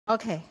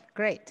Okay,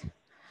 great.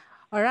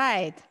 All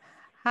right.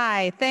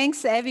 Hi,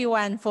 thanks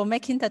everyone for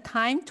making the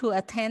time to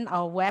attend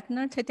our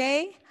webinar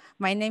today.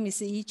 My name is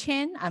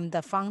Ichen. I'm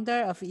the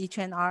founder of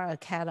Ichen Art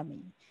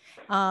Academy.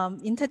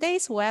 In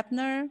today's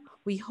webinar,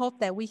 we hope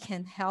that we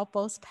can help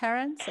both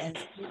parents and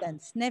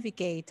students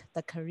navigate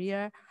the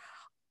career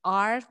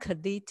art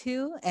could lead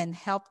to and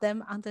help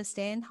them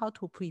understand how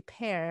to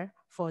prepare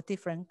for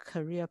different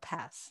career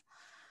paths.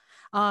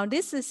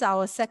 This is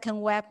our second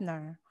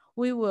webinar.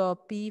 We will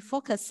be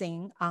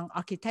focusing on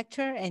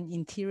architecture and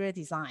interior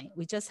design.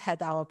 We just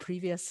had our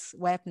previous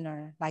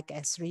webinar like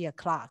at 3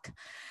 o'clock.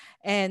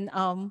 And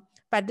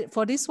but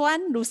for this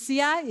one,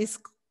 Lucia is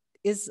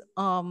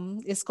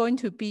going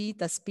to be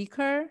the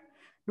speaker.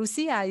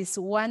 Lucia is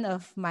one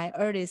of my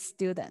earliest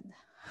students.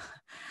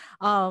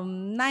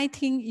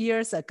 19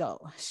 years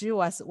ago, she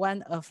was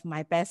one of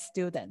my best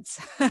students.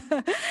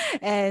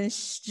 And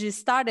she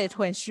started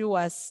when she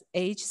was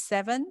age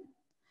 7.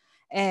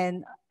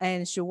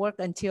 And she worked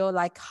until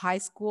like high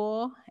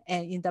school.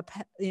 And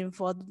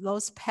for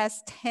those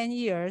past 10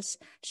 years,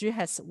 she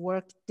has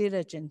worked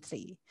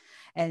diligently.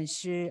 And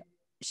she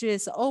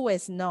is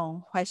always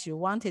known what she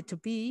wanted to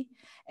be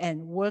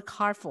and work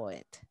hard for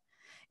it.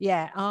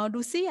 Yeah,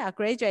 Lucia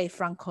graduated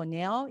from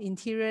Cornell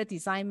interior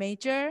design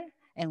major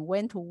and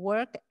went to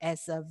work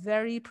as a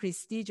very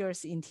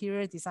prestigious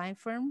interior design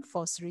firm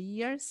for 3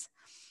 years.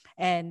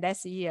 And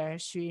last year,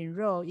 she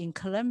enrolled in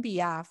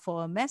Columbia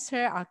for a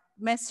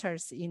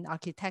master's in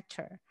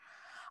architecture.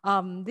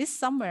 This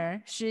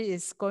summer,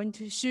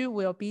 she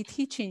will be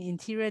teaching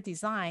interior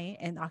design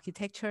and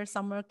architecture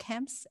summer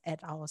camps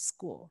at our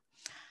school.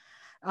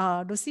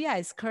 Lucia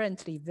is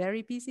currently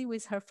very busy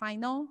with her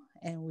final,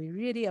 and we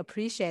really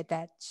appreciate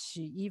that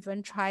she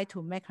even tried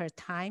to make her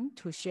time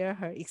to share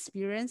her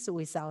experience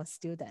with our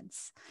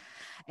students.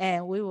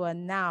 And we will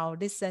now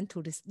listen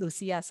to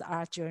Lucia's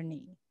art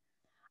journey.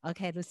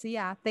 Okay,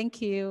 Lucia,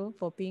 thank you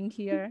for being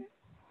here.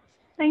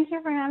 Thank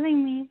you for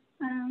having me.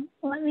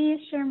 Let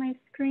me share my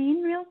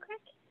screen real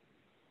quick.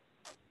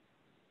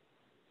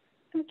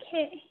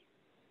 Okay.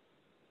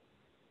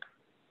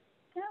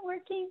 Is that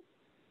working?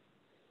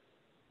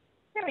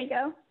 There we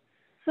go.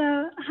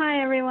 So,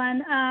 hi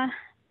everyone.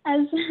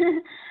 As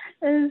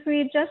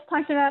we just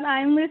talked about,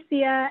 I'm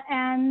Lucia,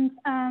 and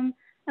I'm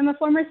a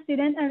former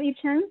student of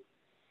Ichen.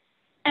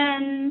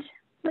 And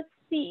let's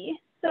see.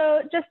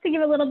 So just to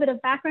give a little bit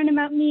of background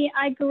about me,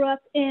 I grew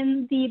up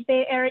in the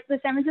Bay Area,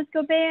 the San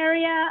Francisco Bay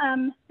Area,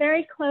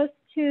 very close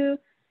to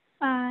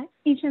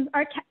Ichen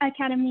Art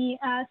Academy.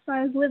 So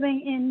I was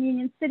living in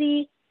Union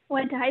City,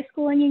 went to high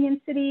school in Union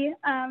City,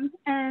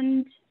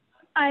 and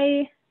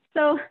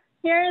so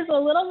here is a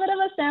little bit of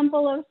a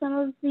sample of some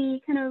of the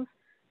kind of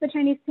the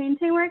Chinese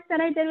painting work that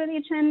I did with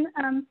Ichen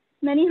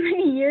many,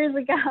 many years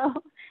ago.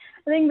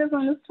 I think this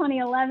one was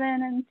 2011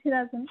 and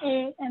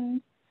 2008,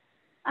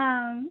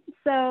 and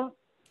so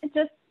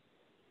just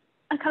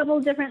a couple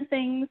different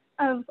things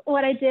of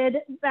what I did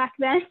back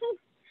then.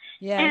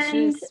 Yeah,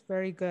 she's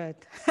very good.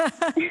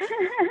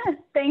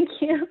 Thank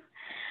you.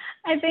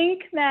 I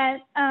think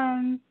that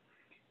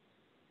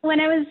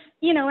when I was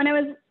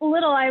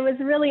little, I was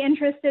really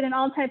interested in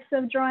all types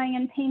of drawing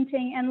and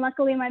painting, and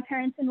luckily my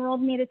parents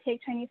enrolled me to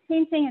take Chinese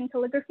painting and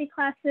calligraphy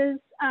classes.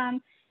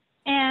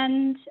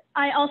 And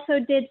I also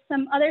did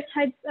some other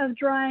types of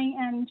drawing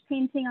and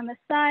painting on the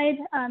side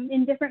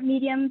in different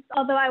mediums,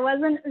 although I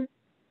wasn't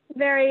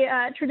very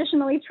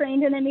traditionally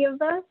trained in any of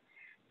those.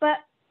 But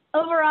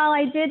overall,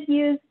 I did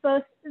use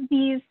both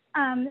the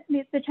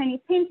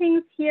Chinese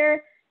paintings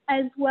here,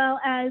 as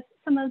well as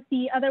some of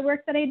the other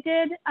work that I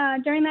did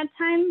during that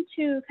time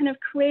to kind of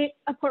create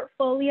a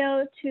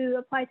portfolio to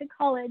apply to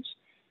college.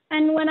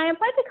 And when I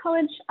applied to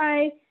college,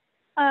 I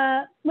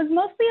was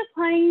mostly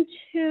applying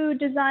to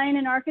design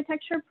and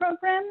architecture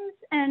programs,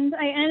 and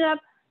I ended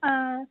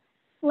up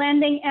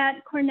landing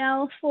at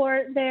Cornell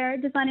for their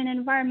design and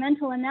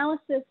environmental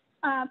analysis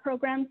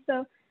program.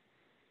 So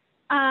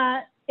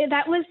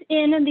that was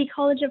in the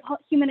College of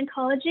Human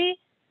Ecology,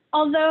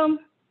 although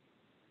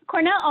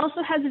Cornell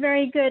also has a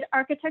very good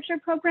architecture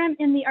program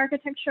in the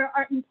Architecture,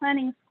 Art, and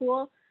Planning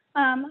School.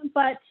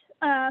 But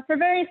for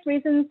various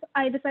reasons,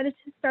 I decided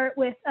to start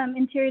with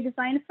interior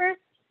design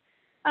first.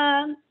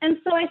 And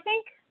so I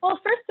think, well,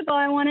 first of all,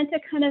 I wanted to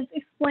kind of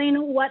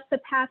explain what the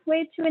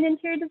pathway to an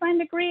interior design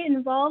degree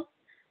involves,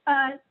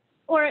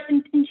 or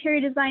an interior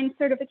design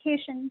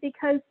certification,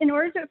 because in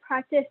order to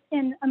practice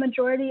in a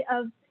majority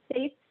of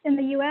states in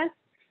the US,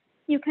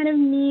 you kind of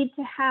need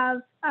to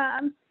have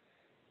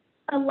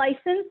a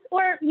license,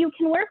 or you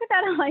can work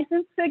without a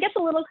license. So it gets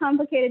a little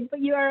complicated,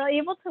 but you are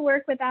able to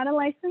work without a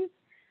license.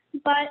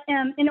 But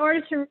in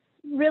order to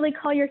really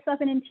call yourself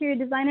an interior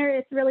designer,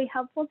 it's really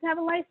helpful to have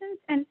a license.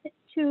 And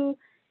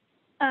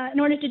in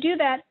order to do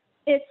that,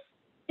 it's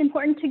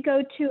important to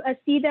go to a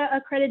CIDA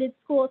accredited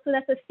school. So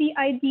that's a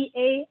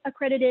CIDA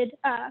accredited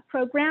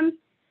program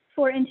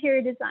for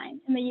interior design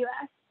in the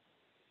US.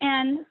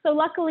 And so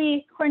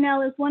luckily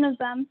Cornell is one of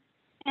them.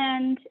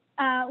 And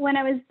when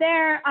I was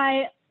there,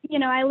 I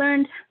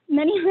learned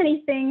many,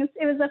 many things.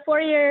 It was a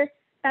 4-year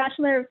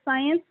Bachelor of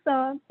Science.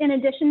 So in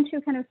addition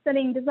to kind of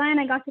studying design,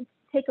 I got to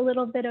take a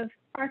little bit of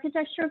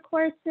architecture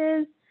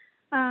courses.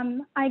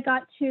 I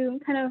got to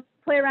kind of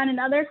play around in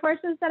other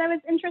courses that I was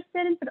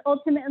interested in, but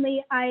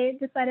ultimately I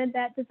decided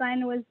that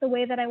design was the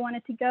way that I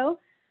wanted to go.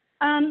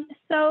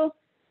 So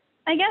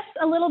I guess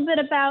a little bit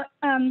about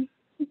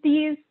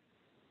these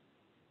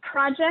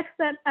projects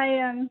that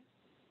I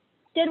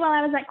did while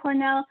I was at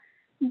Cornell.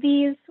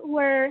 These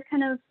were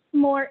kind of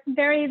more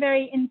very,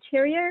 very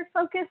interior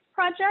focused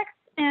projects.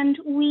 And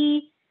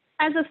we,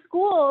 as a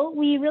school,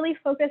 we really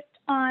focused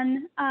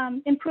on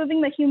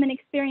improving the human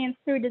experience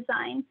through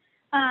design.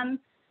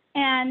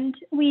 And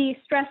we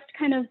stressed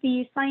kind of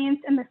the science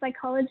and the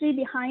psychology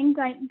behind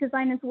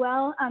design as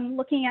well,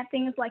 looking at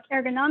things like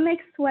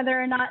ergonomics,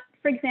 whether or not,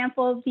 for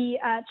example, the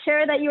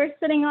chair that you are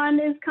sitting on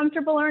is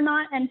comfortable or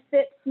not and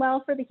fits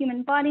well for the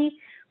human body.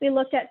 We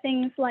looked at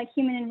things like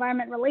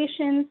human-environment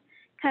relations,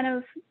 kind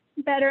of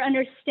better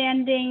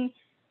understanding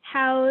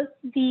how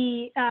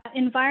the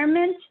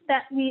environment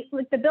that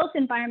like the built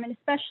environment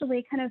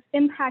especially, kind of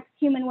impacts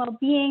human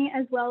well-being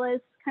as well as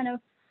kind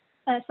of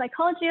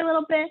psychology a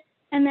little bit.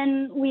 And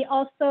then we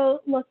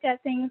also looked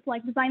at things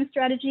like design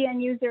strategy and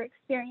user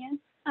experience,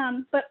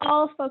 but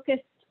all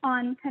focused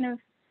on kind of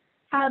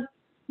how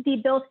the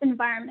built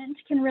environment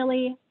can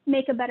really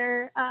make a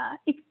better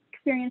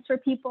experience for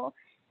people.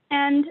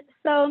 And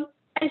so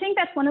I think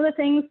that's one of the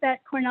things that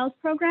Cornell's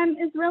program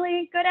is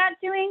really good at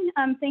doing,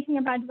 thinking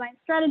about design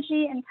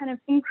strategy and kind of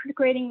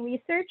integrating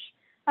research.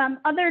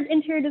 Other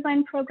interior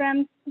design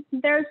programs,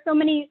 there's so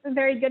many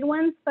very good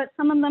ones, but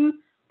some of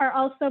them are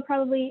also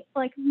probably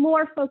like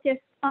more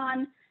focused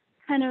on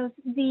kind of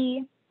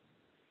the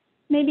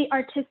maybe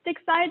artistic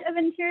side of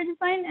interior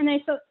design.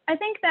 And so I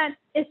think that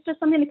it's just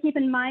something to keep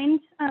in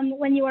mind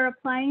when you are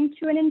applying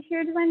to an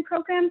interior design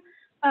program,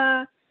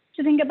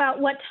 to think about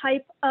what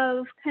type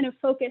of kind of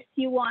focus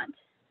you want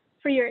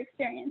for your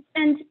experience.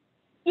 And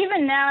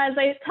even now, as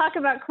I talk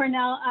about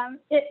Cornell,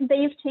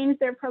 they've changed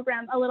their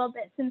program a little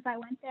bit since I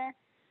went there.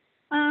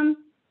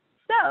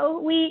 So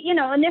we,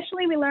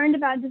 initially we learned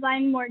about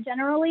design more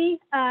generally,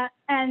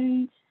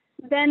 and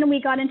then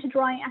we got into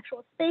drawing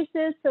actual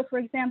spaces. So for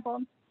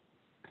example,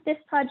 this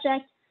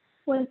project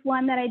was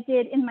one that I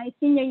did in my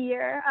senior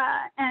year,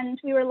 and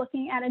we were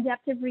looking at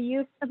adaptive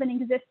reuse of an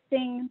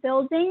existing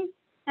building.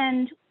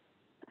 And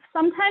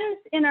sometimes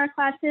in our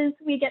classes,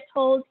 we get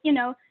told,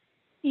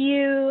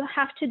 you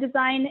have to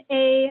design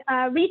a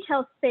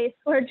retail space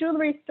or a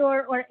jewelry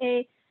store or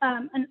a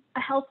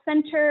health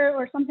center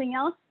or something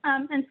else.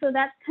 And so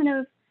that's kind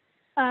of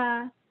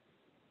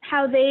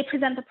how they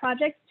present the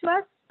projects to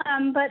us.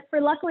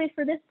 But luckily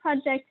for this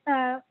project,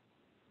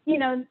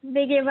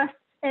 they gave us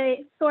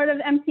a sort of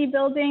empty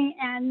building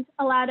and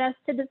allowed us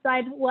to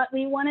decide what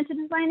we wanted to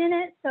design in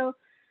it. So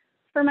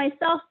for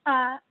myself,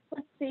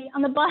 let's see,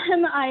 on the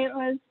bottom, I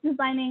was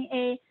designing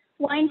a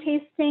wine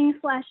tasting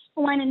 /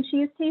 wine and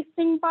cheese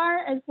tasting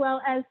bar, as well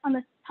as on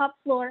the top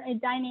floor, a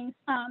dining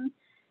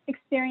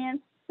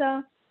experience.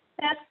 So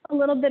that's a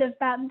little bit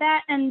about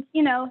that. And,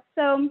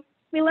 so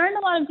we learned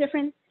a lot of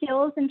different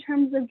skills in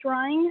terms of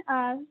drawing.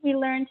 We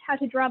learned how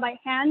to draw by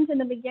hand in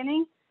the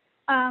beginning,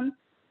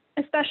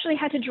 especially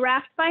how to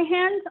draft by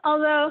hand,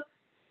 although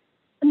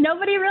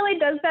nobody really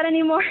does that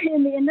anymore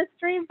in the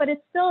industry, but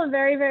it's still a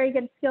very, very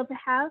good skill to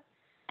have.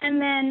 And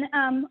then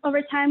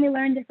over time, we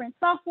learned different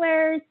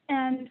softwares,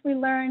 and we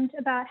learned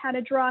about how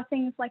to draw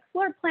things like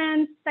floor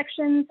plans,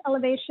 sections,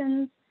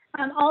 elevations,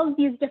 all of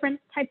these different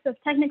types of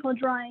technical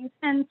drawings.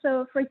 And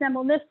so, for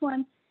example, this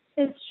one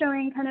is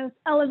showing kind of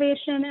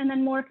elevation and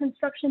then more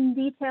construction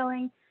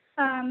detailing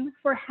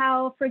for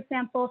how, for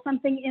example,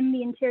 something in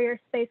the interior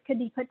space could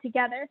be put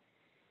together.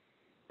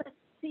 Let's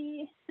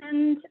see.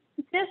 And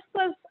this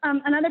was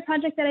another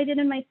project that I did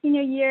in my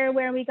senior year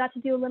where we got to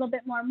do a little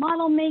bit more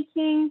model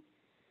making.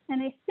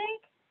 And I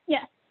think,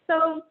 yes,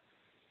 so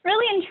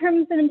really in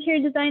terms of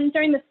interior design,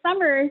 during the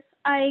summers,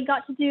 I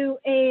got to do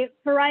a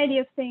variety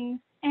of things.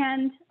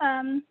 And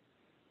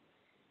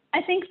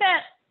I think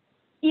that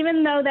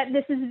even though that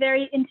this is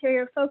very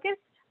interior focused,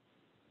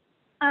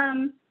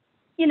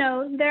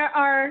 there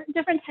are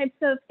different types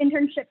of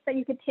internships that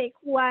you could take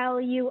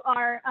while you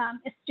are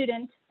a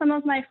student. Some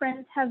of my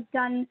friends have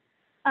done,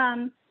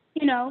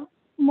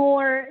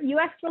 more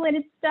UX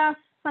related stuff.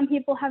 Some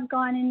people have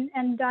gone in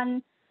and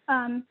done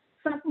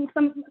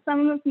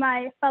some of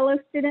my fellow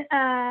student,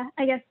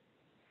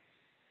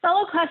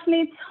 fellow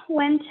classmates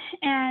went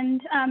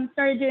and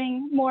started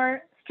doing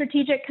more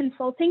strategic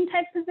consulting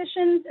type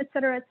positions, et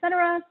cetera, et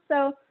cetera.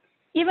 So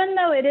even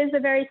though it is a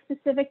very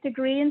specific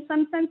degree in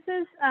some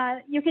senses,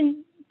 you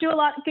can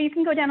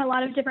go down a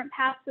lot of different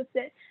paths with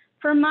it.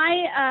 For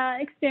my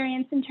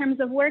experience in terms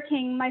of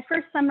working, my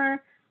first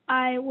summer,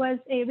 I was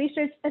a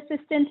research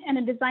assistant and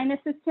a design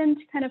assistant,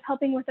 kind of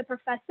helping with a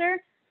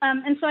professor.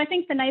 And so I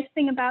think the nice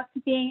thing about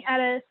being at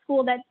a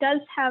school that does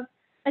have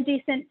a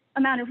decent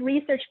amount of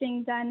research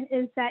being done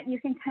is that you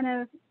can kind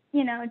of,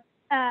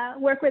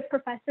 work with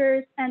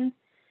professors, and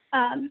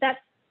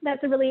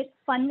that's a really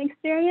fun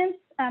experience,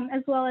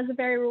 as well as a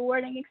very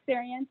rewarding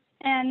experience.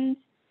 And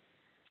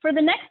For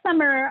the next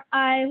summer,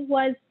 I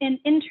was an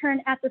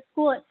intern at the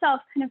school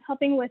itself, kind of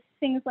helping with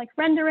things like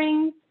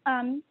rendering,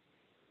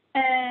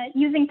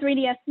 using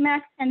 3ds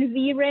Max and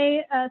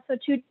V-Ray, so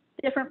 2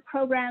 different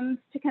programs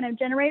to kind of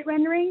generate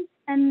renderings.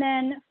 And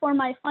then for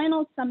my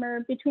final summer,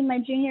 between my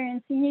junior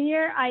and senior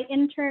year, I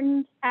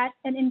interned at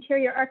an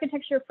interior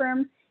architecture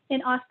firm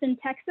in Austin,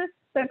 Texas,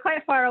 so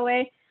quite far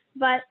away.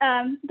 But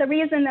the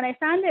reason that I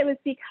found it was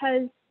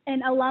because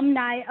an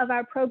alumni of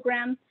our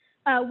program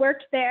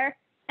worked there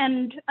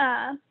and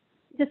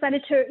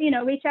decided to,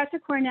 reach out to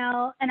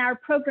Cornell and our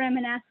program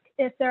and ask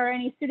if there are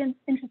any students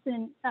interested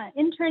in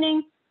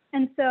interning.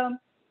 And so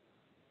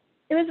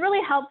it was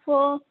really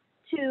helpful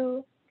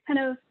to kind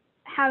of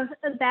have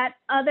that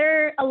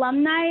other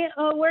alumni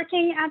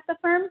working at the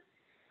firm.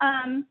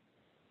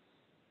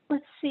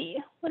 Let's see,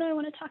 what do I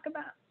want to talk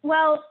about?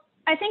 Well,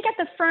 I think at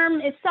the firm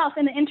itself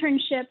in the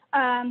internship,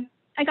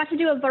 I got to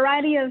do a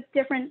variety of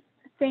different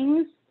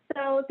things.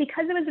 So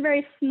because it was a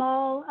very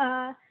small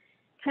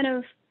kind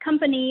of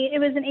company, it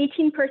was an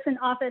 18-person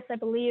office, I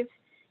believe,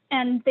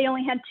 and they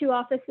only had 2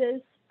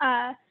 offices.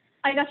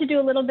 I got to do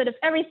a little bit of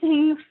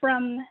everything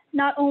from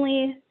not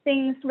only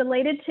things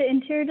related to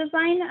interior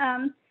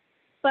design,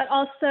 but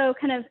also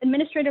kind of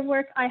administrative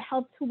work. I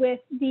helped with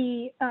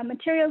the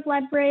materials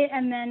library,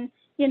 and then,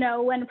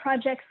 when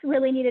projects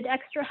really needed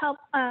extra help,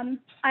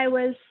 I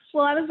was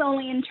the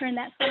only intern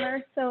that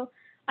summer, so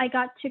I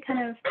got to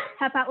kind of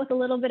help out with a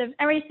little bit of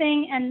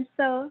everything. And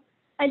so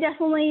I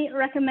definitely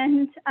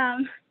recommend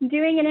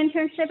doing an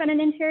internship at an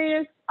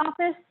interiors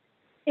office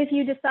if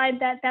you decide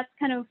that that's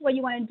kind of what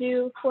you want to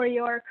do for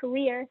your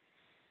career.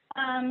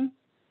 I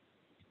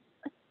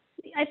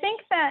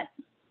think that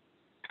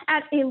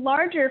at a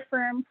larger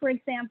firm, for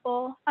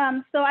example,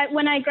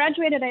 when I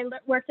graduated, I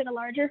worked at a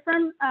larger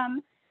firm,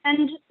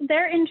 and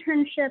their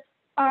internships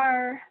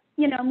are,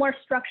 more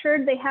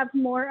structured. They have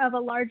more of a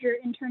larger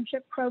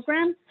internship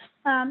program.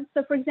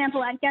 So for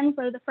example, at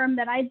Gensler, the firm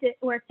that I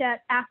worked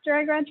at after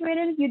I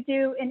graduated, you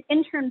do an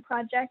intern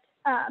project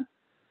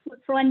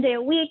for 1 day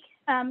a week,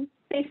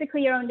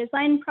 basically your own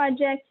design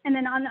project. And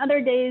then on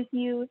other days,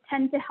 you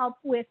tend to help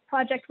with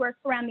project work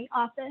around the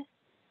office.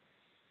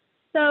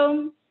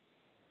 So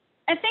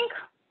I think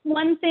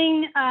one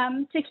thing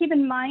to keep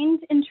in mind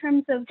in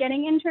terms of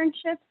getting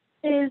internships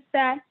is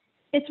that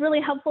it's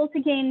really helpful to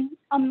gain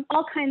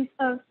all kinds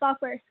of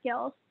software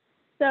skills.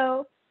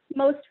 So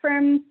most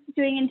firms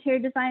doing interior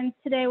designs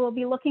today will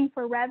be looking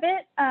for Revit.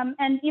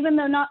 And even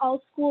though not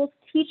all schools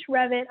teach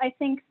Revit, I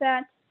think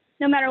that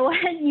no matter what,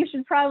 you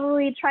should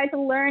probably try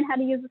to learn how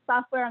to use the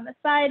software on the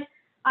side.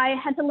 I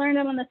had to learn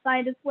it on the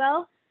side as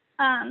well,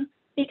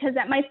 because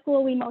at my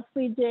school, we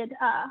mostly did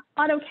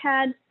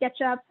AutoCAD,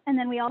 SketchUp, and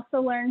then we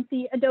also learned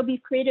the Adobe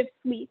Creative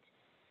Suite,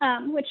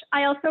 which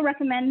I also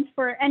recommend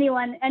for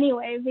anyone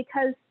anyway,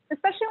 because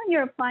especially when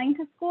you're applying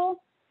to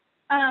school,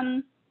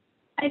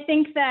 I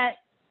think that,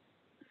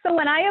 so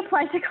when I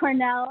applied to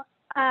Cornell,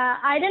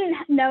 I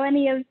didn't know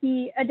any of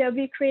the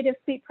Adobe Creative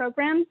Suite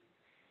programs.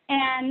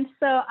 And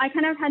so I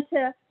kind of had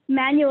to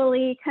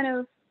manually kind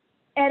of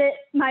edit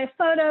my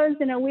photos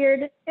in a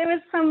weird, it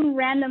was some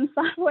random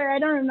software, I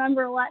don't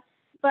remember what,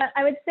 but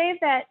I would say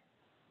that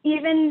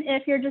even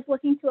if you're just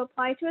looking to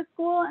apply to a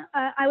school,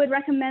 I would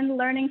recommend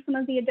learning some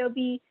of the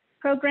Adobe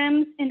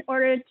programs in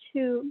order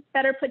to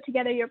better put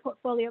together your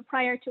portfolio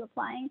prior to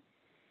applying.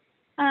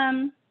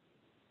 And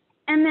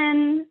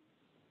then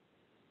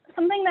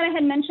something that I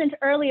had mentioned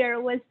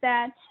earlier was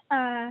that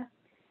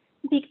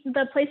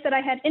the place that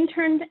I had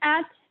interned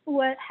at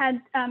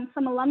had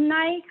some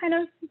alumni kind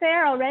of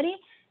there already.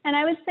 And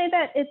I would say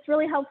that it's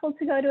really helpful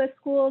to go to a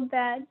school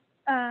that,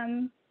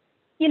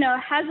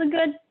 has a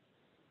good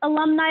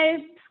alumni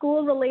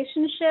school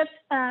relationship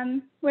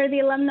where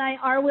the alumni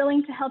are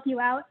willing to help you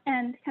out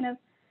and kind of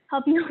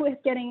help you with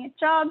getting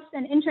jobs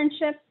and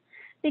internships,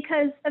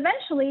 because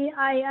eventually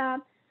I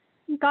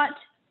got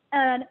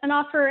an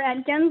offer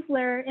at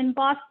Gensler in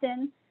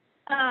Boston,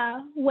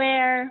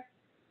 where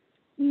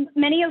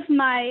many of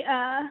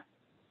my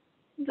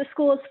the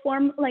school's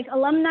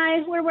alumni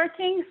were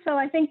working. So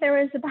I think there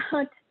was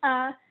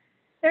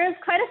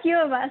quite a few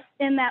of us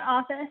in that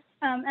office,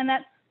 and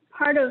that's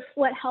part of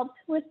what helped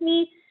with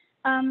me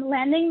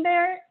landing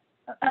there.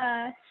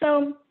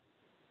 So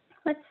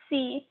let's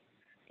see,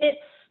 it's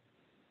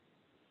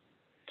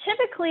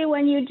typically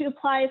when you do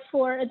apply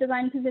for a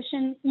design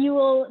position, you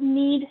will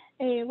need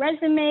a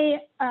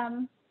resume,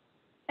 and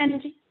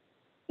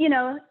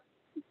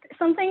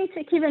something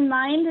to keep in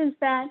mind is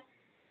that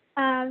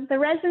the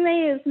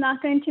resume is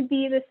not going to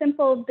be the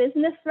simple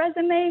business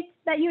resume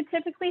that you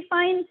typically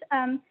find,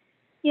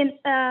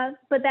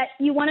 but that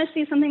you want to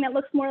see something that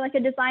looks more like a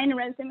design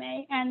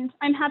resume. And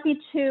I'm happy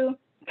to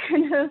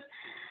kind of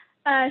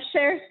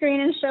share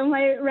screen and show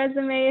my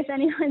resume if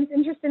anyone's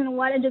interested in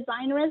what a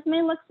design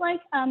resume looks like,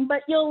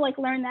 but you'll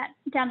learn that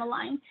down the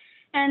line.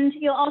 And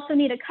you'll also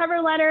need a cover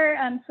letter,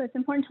 so it's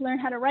important to learn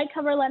how to write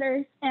cover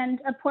letters, and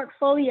a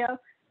portfolio,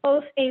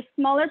 both a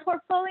smaller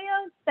portfolio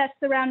that's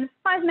around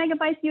 5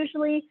 megabytes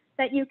usually,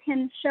 that you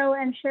can show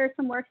and share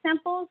some work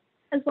samples,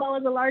 as well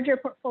as a larger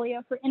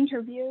portfolio for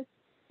interviews.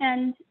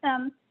 And,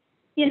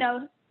 you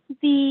know,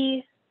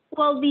 the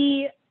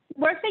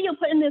work that you'll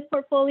put in this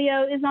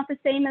portfolio is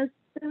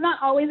not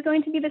always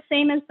going to be the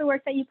same as the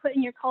work that you put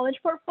in your college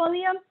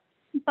portfolio,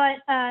 but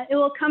it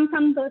will come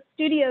from those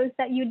studios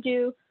that you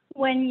do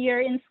when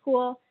you're in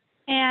school.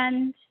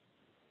 And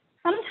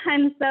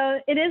sometimes, though,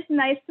 it is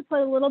nice to put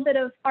a little bit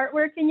of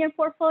artwork in your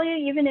portfolio,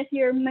 even if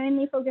you're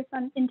mainly focused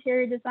on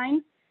interior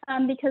design,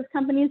 because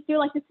companies do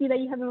like to see that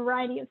you have a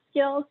variety of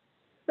skills.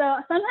 So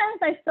sometimes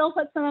I still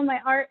put some of my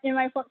art in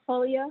my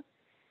portfolio,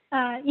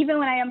 even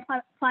when I am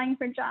applying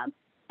for jobs.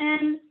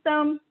 And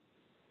so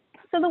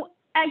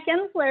at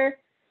Gensler,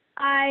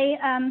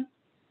 I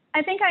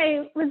think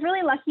I was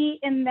really lucky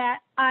in that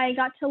I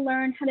got to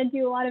learn how to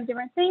do a lot of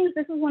different things.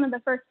 This was one of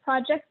the first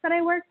projects that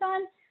I worked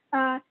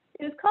on.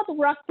 It was called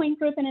Rock Point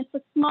Group, and it's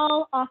a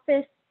small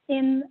office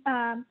in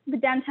the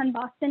downtown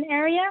Boston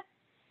area.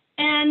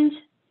 And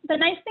the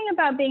nice thing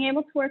about being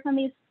able to work on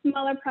these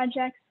smaller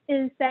projects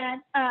is that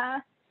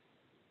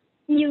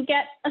you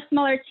get a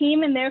smaller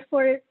team, and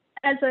therefore,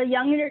 as a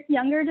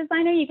younger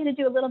designer, you get to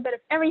do a little bit of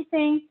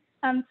everything.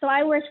 So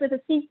I worked with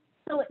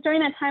so during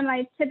that time,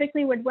 I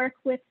typically would work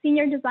with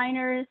senior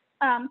designers,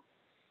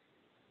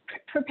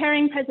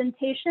 preparing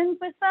presentations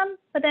with them,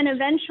 but then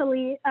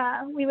eventually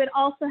we would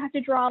also have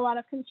to draw a lot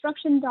of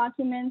construction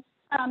documents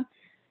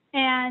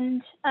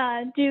and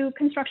do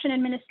construction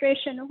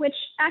administration, which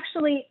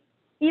actually,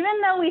 even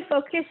though we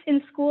focus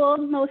in school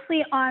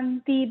mostly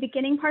on the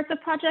beginning parts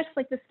of projects,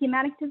 like the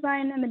schematic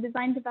design and the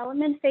design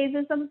development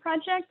phases of the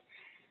project,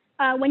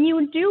 when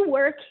you do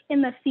work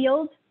in the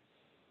field,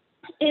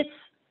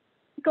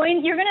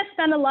 you're going to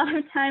spend a lot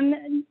of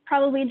time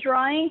probably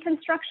drawing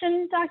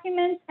construction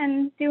documents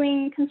and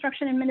doing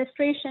construction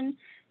administration,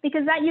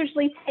 because that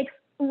usually takes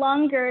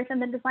longer than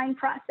the design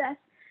process.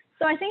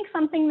 So I think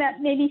something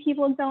that maybe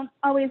people don't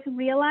always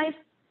realize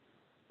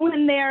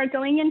when they are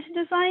going into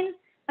design,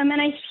 and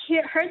I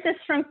heard this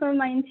from some of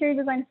my interior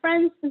design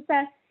friends, is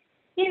that,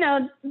 you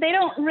know, they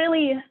don't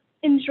really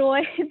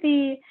enjoy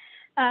the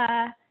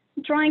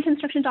drawing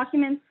construction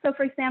documents. So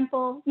for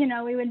example, you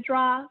know, we would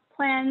draw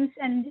plans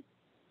and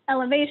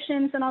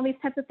elevations and all these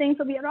types of things,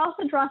 but we would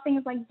also draw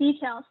things like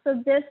details.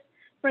 So this,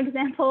 for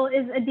example,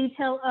 is a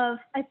detail of,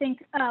 I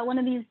think, one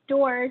of these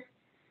doors.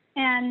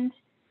 And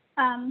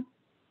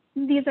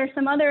these are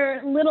some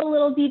other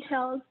little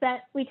details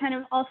that we kind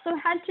of also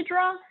had to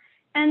draw.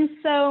 And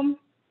so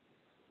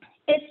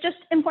it's just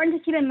important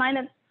to keep in mind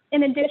that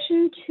in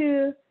addition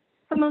to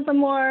some of the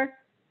more,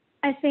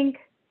 I think,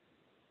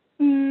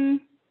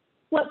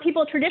 what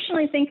people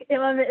traditionally think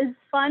of as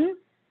fun,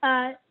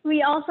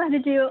 we also have to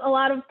do a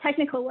lot of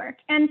technical work.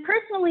 And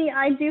personally,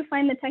 I do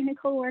find the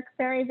technical work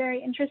very,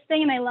 very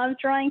interesting, and I love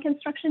drawing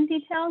construction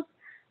details.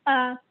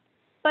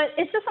 But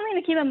it's just something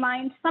to keep in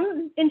mind.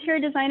 Some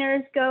interior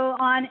designers go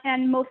on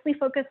and mostly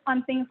focus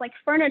on things like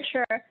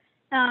furniture.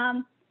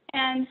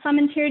 And some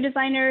interior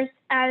designers,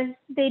 as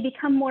they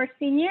become more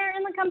senior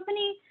in the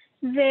company,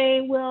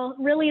 they will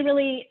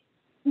really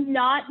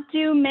not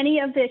do many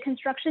of the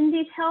construction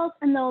details,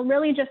 and they'll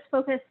really just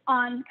focus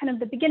on kind of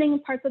the beginning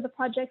parts of the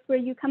project where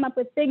you come up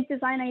with big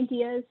design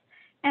ideas,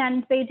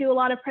 and they do a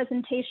lot of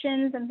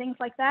presentations and things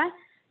like that.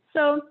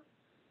 So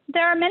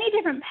there are many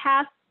different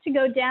paths to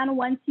go down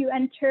once you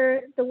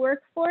enter the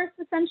workforce,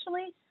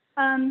 essentially.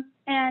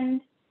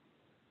 And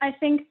I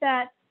think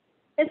that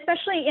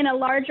especially in a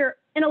larger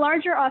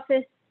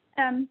office,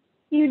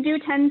 you do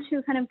tend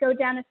to kind of go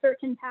down a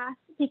certain path,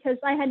 because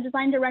I had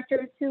design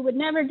directors who would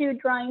never do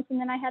drawings, and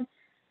then I had,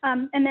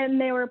 and then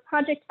there were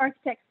project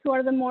architects who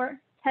are the more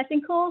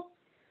technical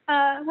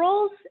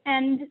roles,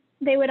 and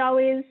they would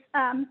always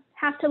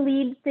have to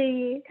lead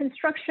the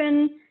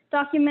construction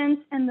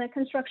documents and the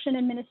construction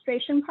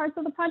administration parts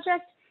of the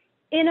project.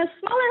 In a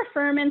smaller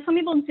firm, and some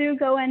people do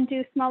go and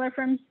do smaller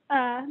firms,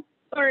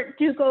 or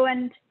do go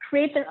and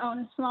create their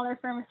own smaller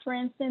firms, for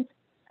instance,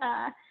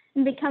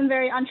 and become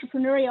very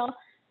entrepreneurial,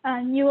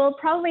 you will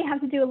probably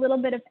have to do a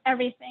little bit of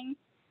everything.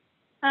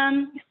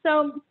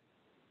 So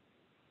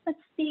let's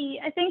see,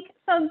 I think,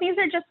 so these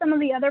are just some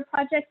of the other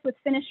projects with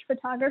finished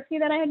photography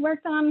that I had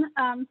worked on.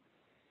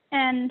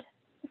 And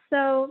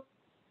so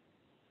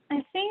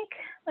I think,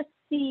 let's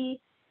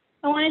see,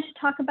 I wanted to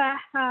talk about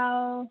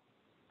how,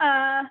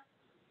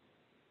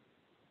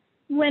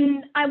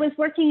 when I was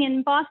working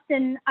in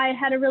Boston, I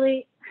had a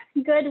really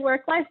good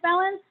work-life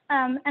balance.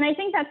 And I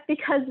think that's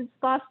because it's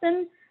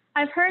Boston.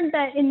 I've heard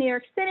that in New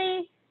York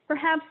City,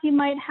 perhaps you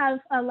might have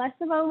less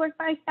of a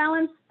work-life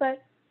balance,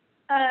 but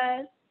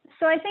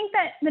so I think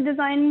that the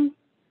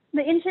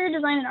interior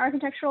design and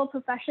architectural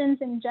professions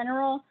in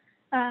general,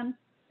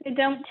 they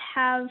don't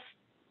have,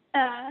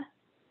 I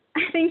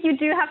think you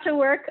do have to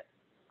work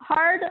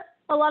hard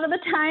a lot of the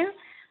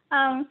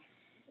time.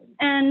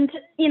 And,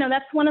 you know,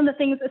 that's one of the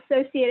things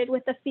associated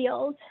with the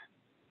field.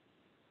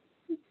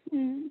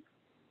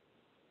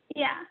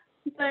 Yeah,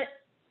 but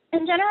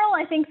in general,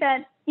 I think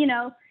that, you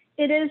know,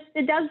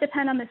 it does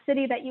depend on the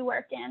city that you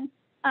work in.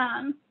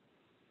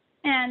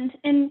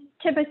 And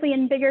typically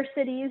in bigger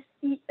cities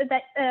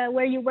that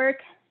where you work,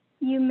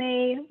 you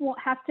may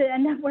have to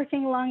end up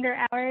working longer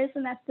hours,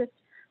 and that's just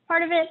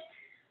part of it.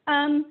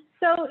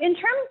 So in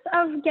terms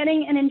of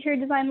getting an interior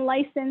design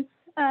license,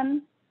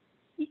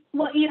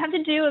 what you have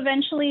to do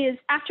eventually is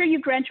after you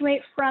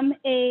graduate from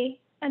a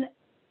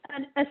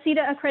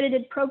CETA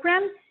accredited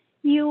program,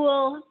 you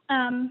will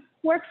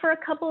work for a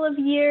couple of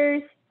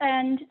years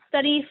and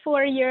study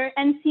for your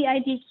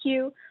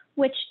NCIDQ,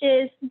 which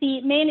is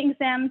the main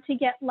exam to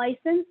get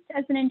licensed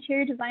as an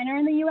interior designer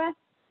in the US.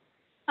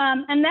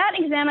 And that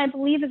exam, I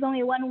believe, is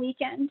only one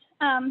weekend,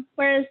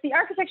 whereas the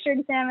architecture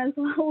exam, as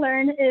we'll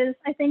learn, is,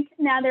 I think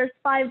now there's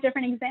 5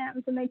 different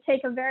exams and they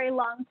take a very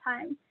long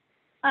time.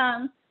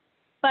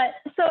 But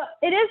so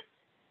it is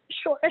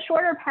a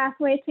shorter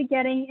pathway to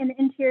getting an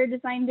interior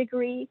design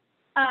degree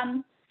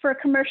for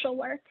commercial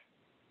work.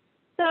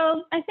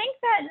 So I think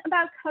that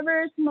about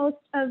covers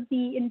most of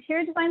the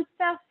interior design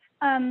stuff.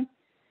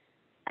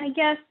 I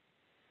guess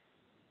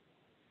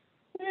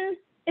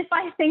if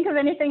I think of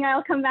anything,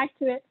 I'll come back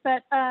to it.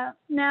 But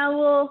now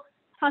we'll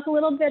talk a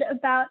little bit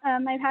about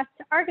my path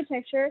to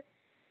architecture.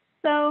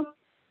 So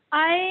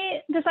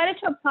I decided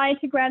to apply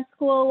to grad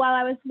school while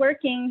I was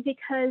working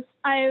because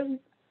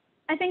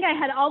I think I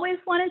had always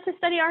wanted to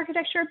study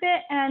architecture a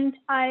bit, and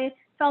I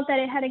felt that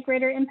it had a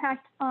greater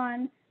impact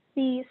on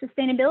the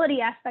sustainability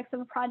aspects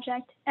of a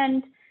project.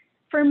 And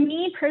for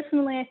me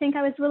personally, I think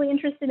I was really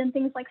interested in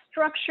things like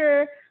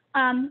structure,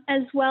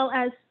 as well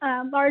as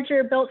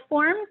larger built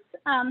forms,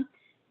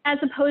 as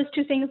opposed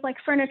to things like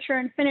furniture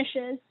and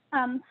finishes.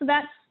 So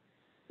that's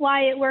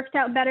why it worked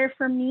out better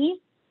for me.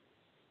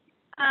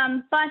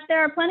 But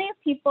there are plenty of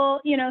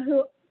people, you know,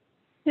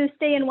 who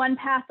stay in one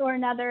path or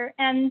another.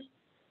 And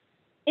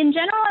in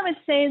general, I would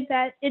say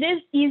that it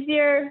is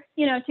easier,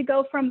 you know, to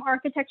go from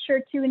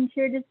architecture to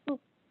interior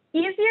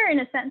easier in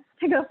a sense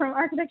to go from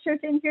architecture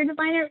to interior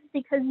designer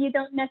because you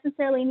don't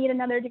necessarily need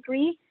another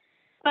degree.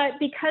 But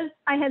because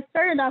I had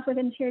started off with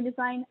interior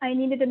design, I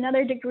needed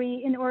another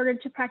degree in order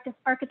to practice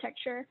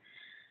architecture.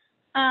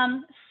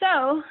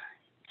 So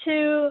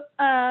to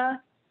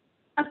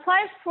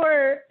apply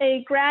for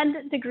a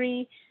grad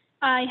degree,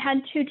 I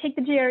had to take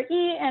the GRE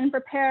and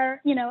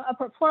prepare, you know, a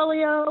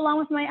portfolio along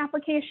with my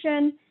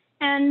application.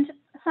 And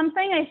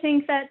something I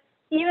think that's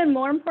even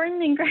more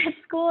important in grad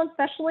school,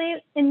 especially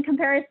in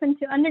comparison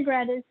to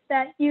undergrad, is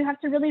that you have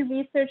to really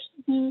research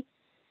the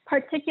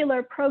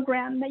particular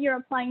program that you're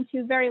applying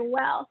to very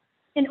well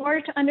in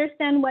order to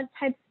understand what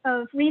types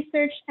of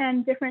research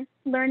and different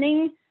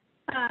learning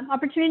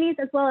opportunities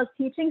as well as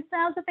teaching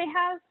styles that they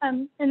have,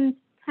 and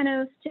kind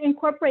of to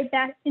incorporate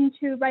that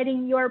into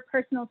writing your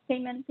personal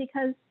statement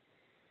because,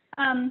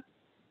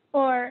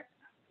 or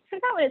I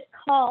forgot what it's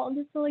called.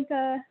 It's like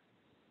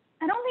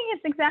I don't think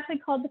it's exactly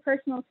called the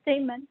personal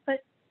statement,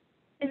 but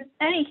in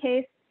any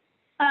case,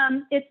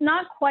 it's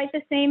not quite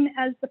the same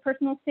as the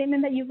personal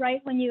statement that you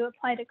write when you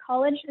apply to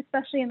college,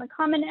 especially in the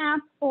Common App,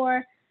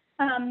 or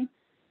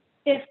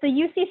if the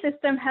UC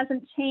system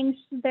hasn't changed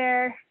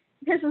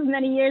this was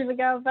many years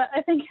ago, but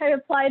I think I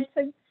applied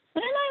to,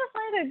 when did I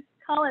apply to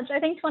college? I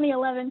think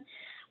 2011.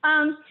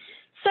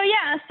 So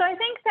yeah, so I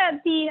think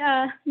that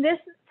this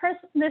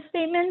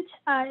statement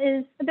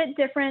is a bit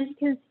different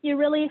because you're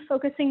really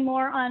focusing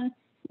more on,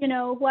 you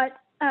know, what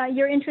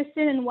you're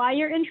interested in, why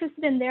you're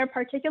interested in their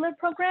particular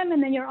program,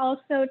 and then you're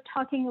also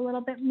talking a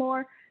little bit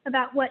more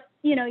about what,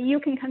 you know, you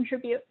can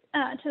contribute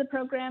to the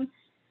program.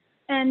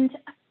 And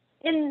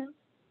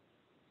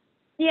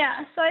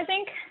so I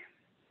think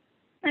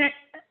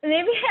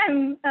maybe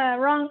I'm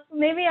wrong.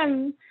 Maybe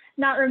I'm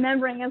not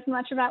remembering as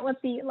much about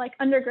what the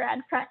undergrad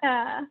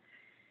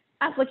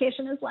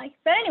application is like.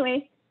 But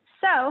anyway,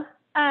 so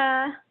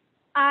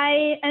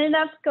I ended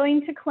up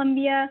going to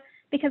Columbia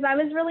because I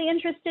was really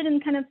interested in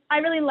I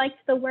really liked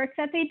the work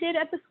that they did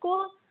at the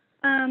school.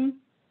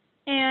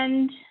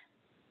 And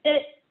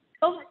it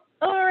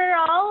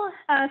overall,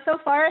 so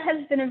far, it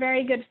has been a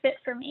very good fit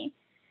for me.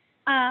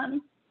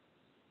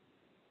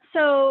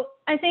 So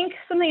I think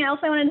something else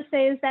I wanted to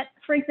say is that,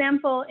 for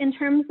example, in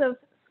terms of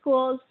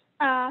schools,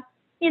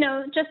 you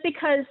know, just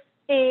because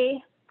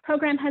a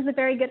program has a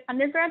very good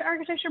undergrad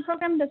architecture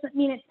program doesn't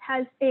mean it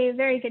has a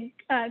very good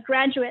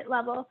graduate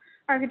level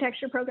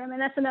architecture program. And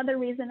that's another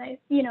reason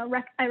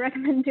I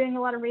recommend doing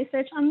a lot of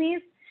research on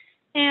these.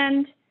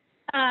 And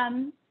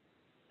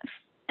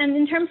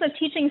in terms of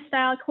teaching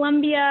style,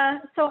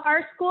 Columbia, so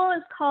our school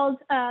is called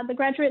the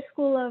Graduate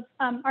School of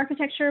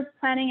Architecture,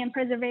 Planning and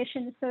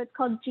Preservation. So it's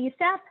called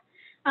GSAP.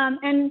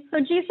 And so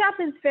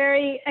GSAP is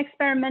very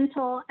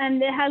experimental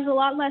and it has a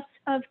lot less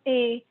of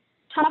a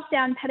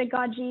top-down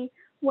pedagogy,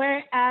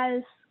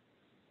 whereas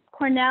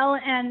Cornell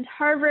and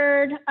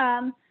Harvard,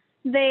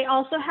 they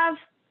also have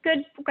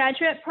good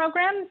graduate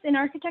programs in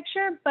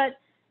architecture, but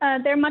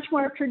they're much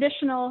more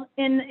traditional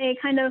in a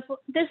kind of,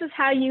 this is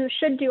how you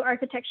should do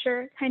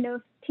architecture kind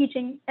of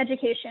teaching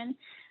education.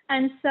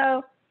 And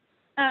so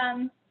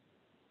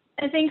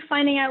I think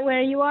finding out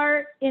where you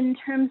are in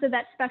terms of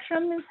that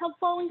spectrum is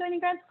helpful when going to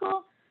grad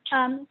school.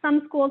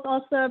 Some schools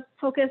also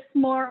focus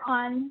more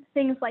on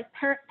things like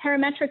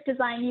parametric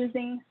design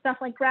using stuff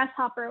like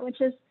Grasshopper, which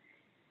is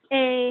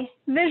a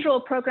visual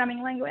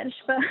programming language,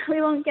 but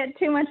we won't get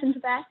too much into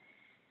that.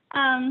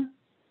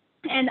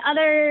 And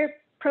other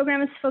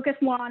programs focus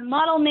more on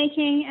model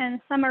making,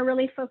 and some are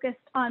really focused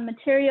on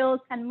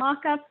materials and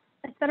mock-ups,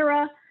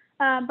 etc.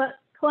 But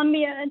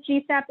Columbia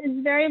GSAP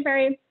is very,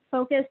 very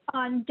focused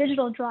on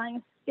digital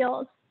drawing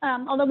skills.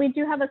 Although we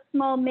do have a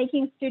small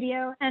making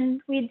studio,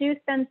 and we do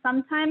spend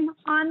some time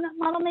on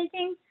model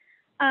making.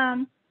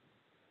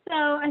 So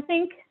I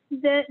think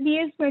that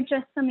these were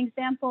just some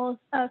examples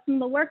of some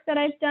of the work that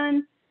I've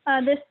done.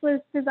 This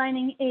was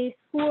designing a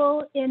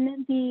school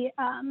in the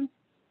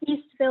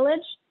East Village.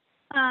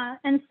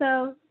 And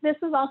so this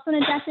was also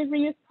an adaptive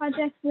reuse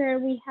project where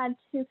we had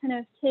to kind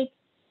of take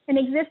an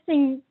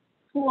existing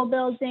school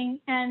building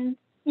and,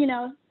 you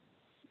know,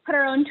 put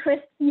our own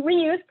twist,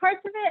 reuse parts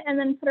of it, and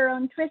then put our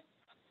own twist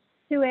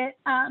to it.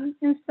 And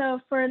so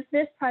for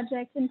this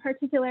project in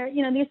particular,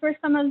 you know, these were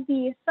some of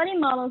the study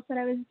models that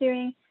I was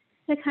doing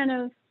to kind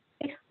of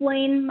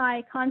explain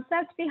my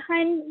concept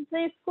behind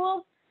the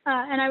school.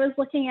 And I was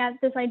looking at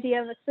this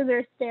idea of a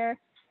scissor stair.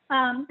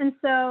 And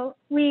so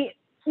we,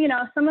 you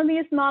know, some of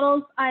these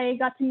models I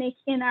got to make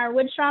in our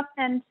wood shop,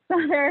 and so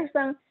there are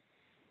some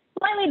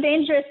slightly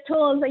dangerous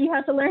tools that you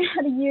have to learn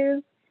how to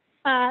use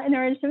in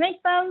order to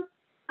make them.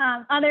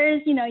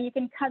 Others, you know, you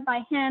can cut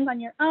by hand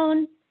on your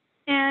own.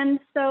 And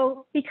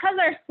so because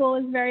our school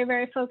is very,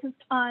 very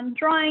focused on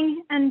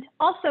drawing, and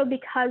also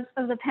because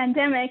of the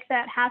pandemic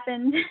that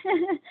happened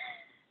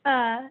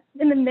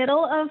in the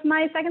middle of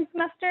my second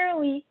semester,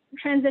 we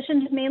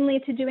transitioned mainly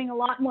to doing a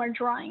lot more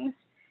drawings.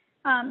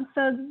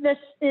 So this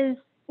is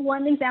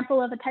one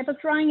example of a type of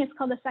drawing. It's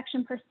called a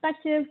section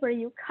perspective, where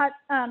you cut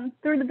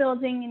through the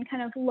building and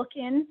kind of look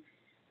in.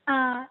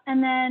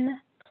 And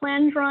then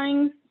plan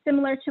drawings,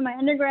 similar to my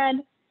undergrad,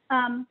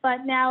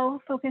 but now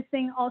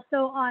focusing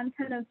also on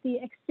kind of the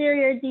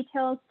exterior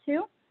details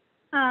too.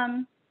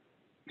 And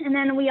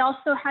then we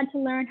also had to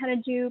learn how to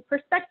do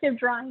perspective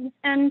drawings.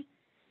 And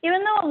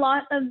even though a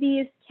lot of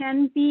these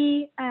can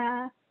be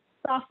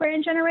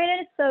software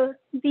generated, so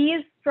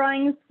these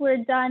drawings were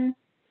done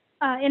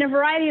in a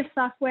variety of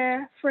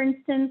software. For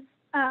instance,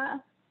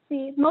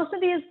 most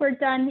of these were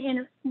done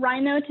in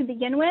Rhino to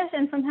begin with,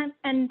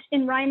 and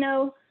in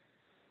Rhino,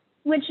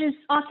 which is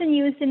often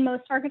used in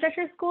most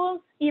architecture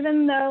schools,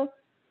 even though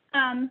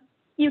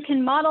you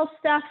can model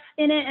stuff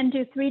in it and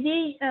do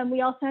 3D. We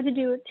also had to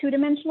do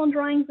two-dimensional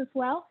drawings as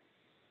well.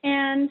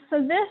 And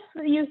so this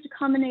used a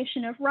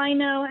combination of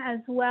Rhino as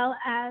well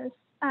as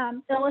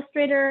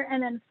Illustrator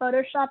and then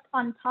Photoshop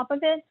on top of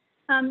it.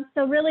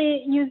 So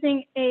really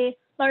using a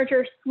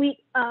larger suite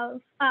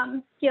of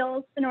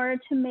skills in order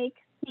to make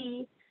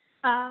the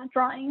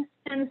drawings.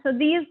 And so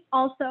these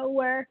also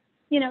were,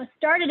 you know,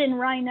 started in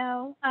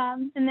Rhino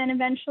and then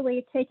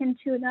eventually taken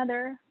to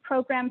another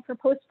program for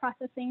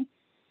post-processing.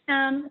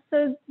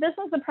 So this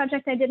was a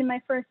project I did in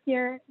my first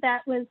year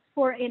that was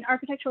for an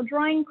architectural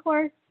drawing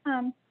course.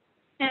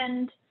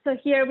 And so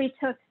here we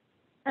took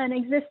an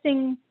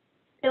existing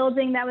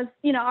building that was,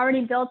 you know,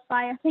 already built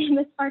by a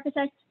famous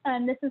architect.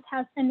 And this is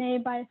House NA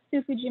by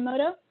Sue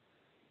Fujimoto.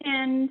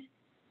 And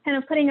kind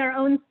of putting our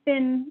own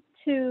spin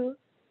to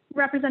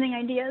representing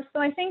ideas.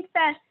 So I think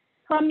that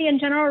Columbia in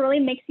general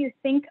really makes you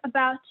think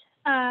about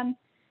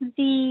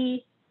the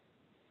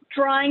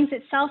drawings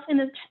itself in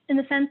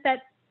the sense that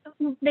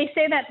they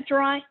say that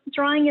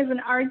drawing is an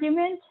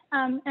argument,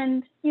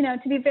 and, you know,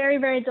 to be very,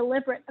 very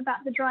deliberate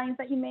about the drawings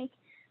that you make.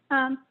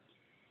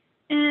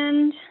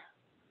 And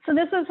so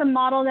this was a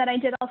model that I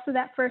did also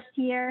that first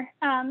year,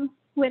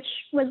 which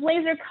was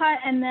laser cut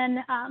and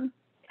then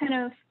kind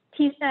of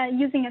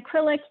using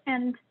acrylic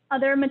and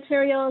other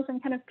materials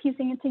and kind of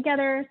piecing it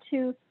together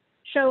to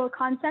show a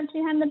concept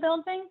behind the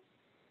building.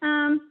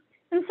 And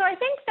so I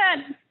think that,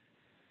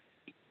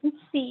 let's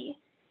see,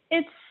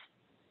 it's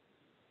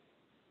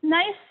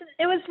nice.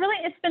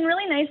 It's been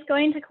really nice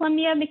going to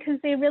Columbia because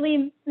they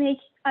really make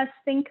us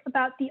think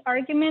about the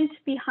argument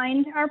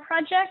behind our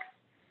projects.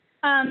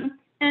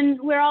 And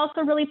we're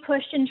also really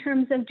pushed in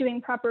terms of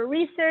doing proper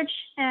research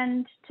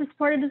and to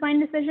support our design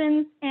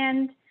decisions.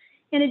 And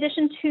in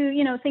addition to,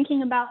 you know,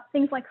 thinking about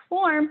things like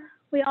form,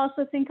 we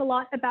also think a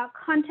lot about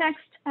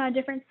context,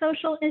 different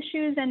social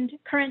issues and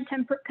current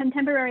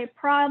contemporary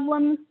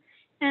problems.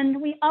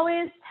 And we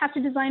always have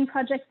to design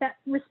projects that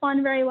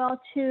respond very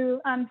well to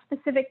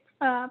specific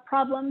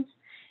problems.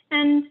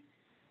 And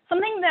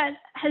something that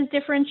has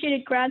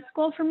differentiated grad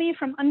school for me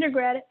from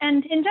undergrad,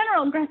 and in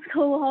general, grad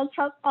school will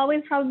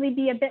always probably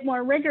be a bit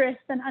more rigorous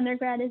than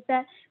undergrad, is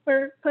that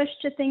we're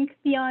pushed to think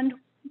beyond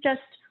just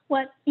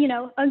what, you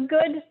know, a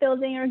good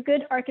building or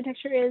good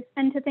architecture is,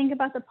 and to think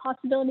about the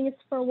possibilities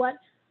for what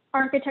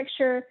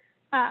architecture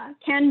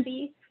can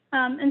be.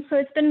 And so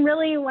it's been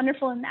really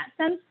wonderful in that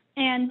sense.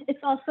 And it's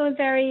also a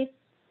very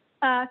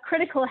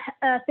critical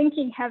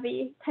thinking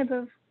heavy type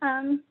of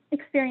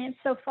experience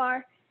so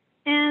far.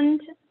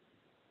 And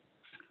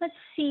let's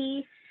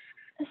see,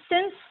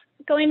 since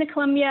going to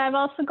Columbia, I've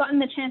also gotten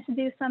the chance to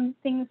do some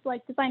things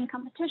like design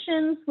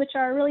competitions, which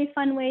are a really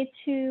fun way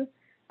to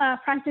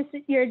practice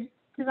your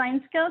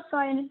design skills. So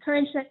I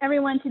encourage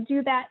everyone to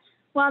do that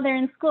while they're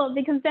in school,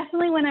 because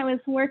definitely when I was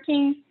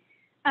working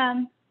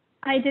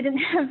I didn't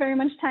have very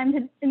much time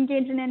to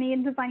engage in any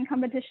design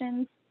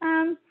competitions.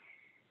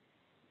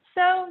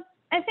 So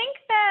I think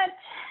that,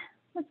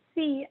 let's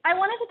see, I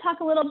wanted to talk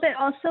a little bit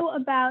also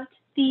about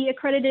the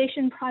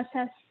accreditation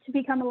process to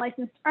become a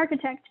licensed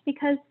architect,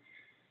 because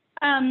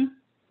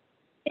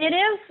it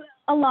is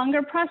a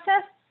longer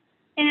process.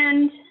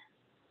 And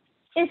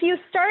if you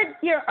start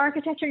your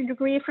architecture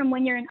degree from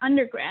when you're an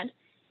undergrad,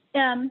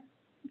 what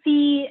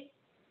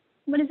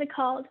is it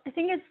called? I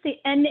think it's the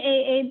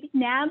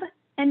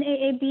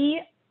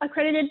NAAB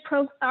accredited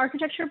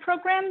architecture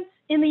programs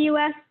in the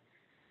US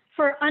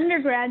for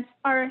undergrads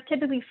are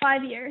typically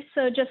 5 years.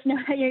 So just know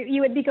that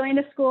you would be going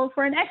to school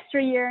for an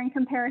extra year in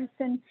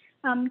comparison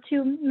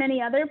to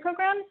many other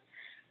programs.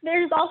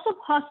 There's also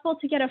possible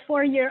to get a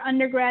 4-year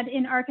undergrad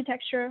in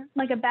architecture,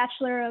 like a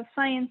Bachelor of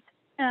Science,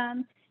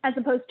 as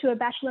opposed to a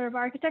Bachelor of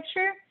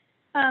Architecture.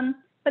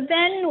 But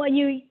then what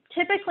you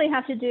typically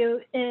have to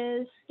do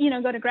is,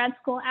 go to grad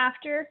school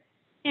after.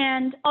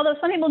 And although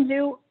some people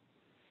do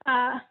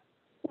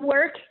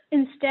work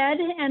instead,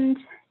 and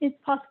it's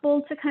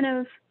possible to kind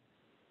of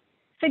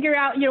figure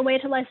out your way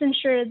to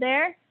licensure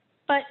there.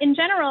 But in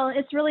general,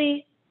 it's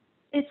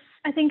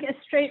I think a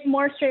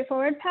more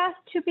straightforward path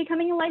to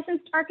becoming a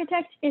licensed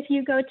architect if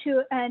you go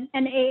to an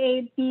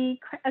NAAB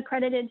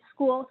accredited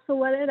school. So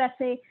whether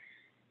that's a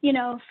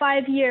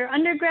 5-year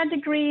undergrad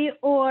degree,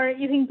 or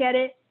you can get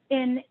it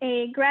in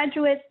a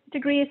graduate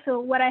degree. So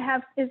what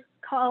I'm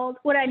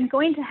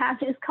going to have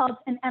is called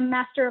an M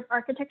Master of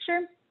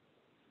Architecture,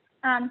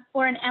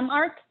 or an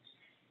M.Arch.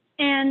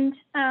 And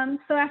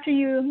so after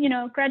you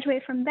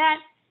graduate from that,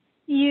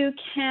 you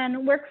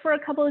can work for a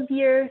couple of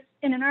years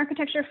in an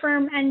architecture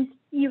firm, and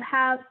you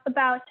have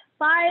about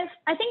 5,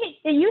 I think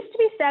it used to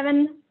be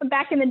 7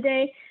 back in the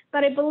day,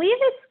 but I believe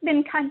it's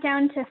been cut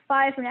down to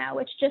 5 now,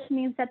 which just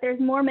means that there's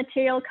more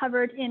material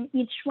covered in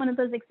each one of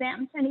those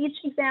exams. And each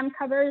exam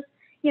covers,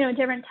 a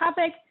different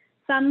topic.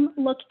 Some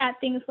look at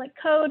things like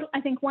code.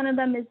 I think one of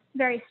them is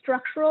very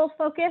structural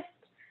focused.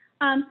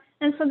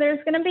 And so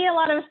there's going to be a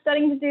lot of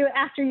studying to do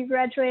after you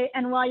graduate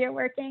and while you're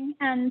working.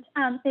 And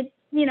it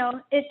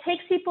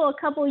takes people a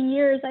couple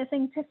years, I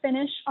think, to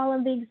finish all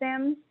of the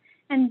exams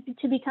and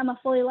to become a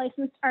fully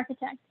licensed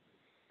architect.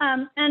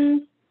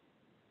 And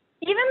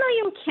even though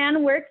you can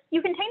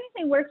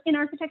technically work in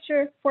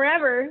architecture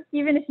forever,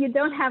 even if you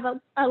don't have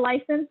a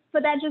license,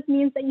 but that just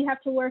means that you have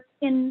to work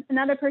in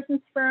another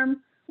person's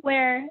firm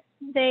where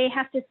they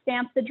have to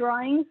stamp the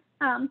drawings,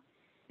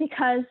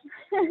 because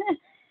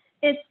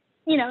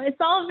it's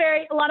all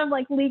a lot of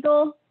like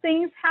legal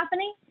things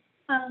happening.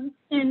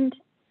 And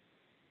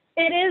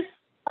it is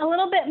a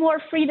little bit more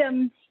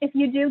freedom if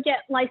you do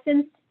get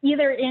licensed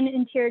either in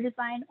interior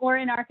design or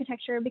in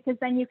architecture, because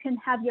then you can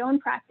have your own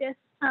practice.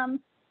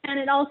 And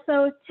it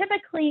also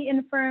typically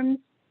in firms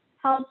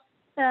helps,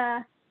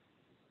 I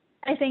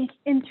think,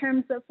 in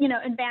terms of,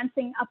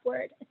 advancing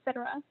upward, et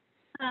cetera.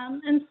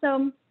 And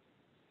so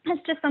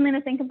it's just something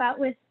to think about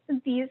with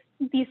these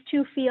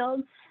two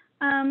fields.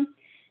 And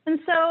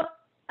so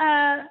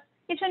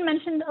Ichen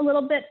mentioned a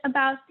little bit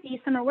about the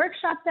summer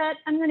workshop that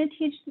I'm going to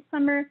teach this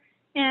summer.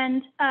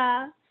 And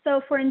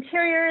so for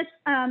interiors,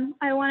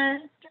 I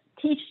want to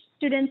teach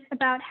students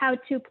about how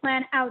to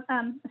plan out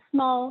a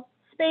small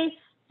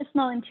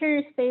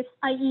interior space,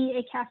 i.e.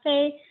 a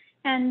cafe,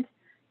 and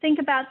think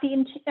about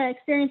the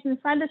experience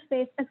inside the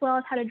space as well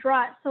as how to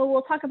draw it. So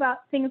we'll talk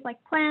about things like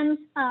plans,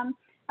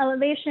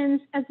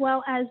 elevations, as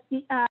well as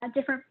the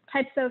different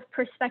types of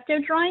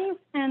perspective drawings.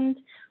 And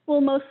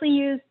we'll mostly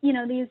use,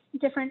 these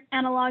different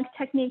analog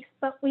techniques,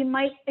 but we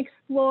might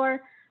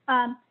explore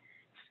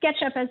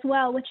SketchUp as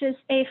well, which is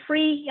a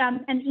free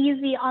and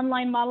easy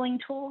online modeling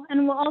tool.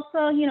 And we'll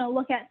also,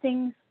 look at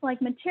things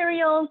like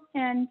materials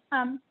and,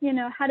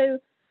 how to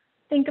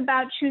think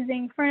about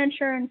choosing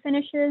furniture and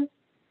finishes,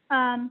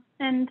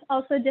 and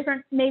also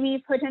different,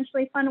 maybe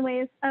potentially fun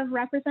ways of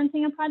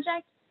representing a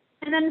project.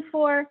 And then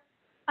for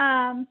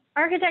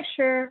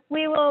architecture,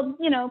 we will,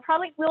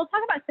 we'll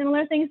talk about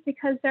similar things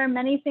because there are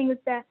many things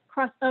that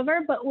cross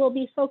over, but we'll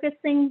be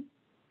focusing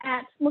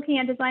at looking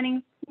at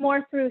designing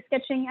more through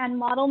sketching and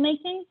model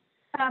making,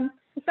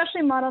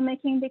 especially model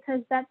making,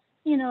 because that's,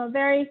 a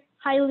very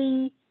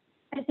highly,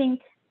 I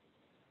think,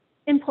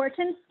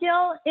 important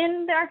skill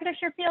in the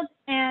architecture field.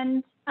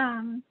 And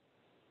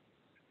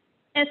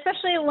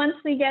especially once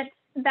we get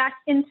back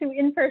into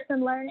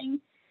in-person learning,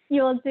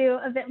 you'll do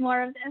a bit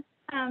more of this.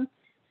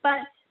 But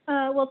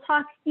we'll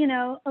talk,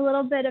 a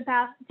little bit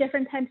about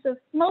different types of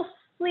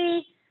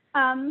mostly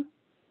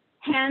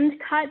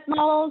hand-cut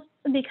models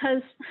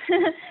because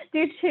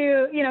due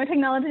to,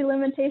 technology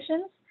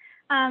limitations.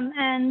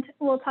 And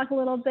we'll talk a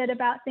little bit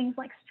about things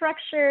like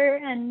structure,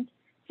 and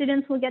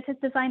students will get to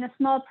design a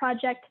small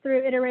project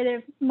through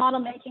iterative model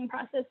making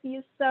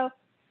processes. So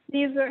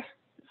these are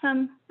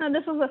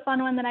this was a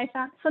fun one that I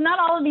found. So not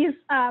all of these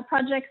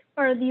projects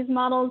or these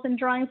models and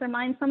drawings are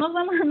mine. Some of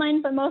them are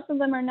mine, but most of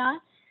them are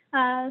not.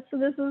 So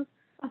this is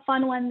a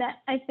fun one that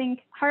I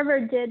think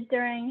Harvard did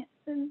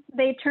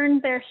they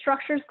turned their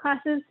structures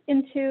classes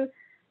into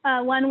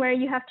one where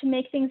you have to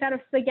make things out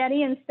of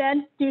spaghetti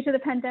instead due to the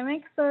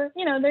pandemic. So,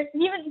 you know,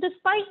 even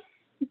despite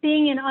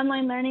being in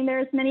online learning,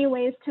 there's many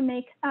ways to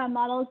make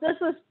models. This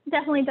was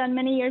definitely done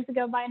many years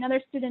ago by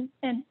another student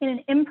in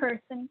an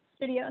in-person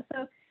studio.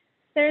 So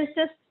there's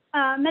just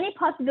many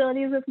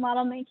possibilities with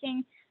model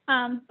making.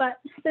 But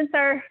since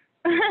our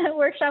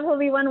workshop will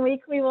be 1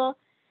 week, we will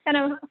kind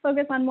of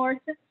focus on more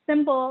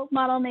simple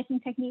model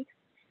making techniques.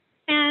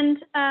 And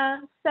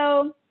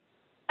so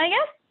I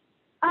guess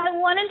I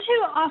wanted to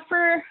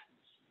offer,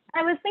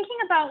 I was thinking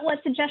about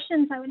what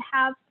suggestions I would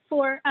have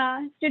for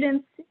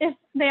students if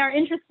they are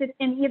interested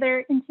in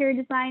either interior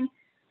design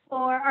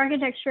or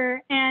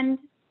architecture. And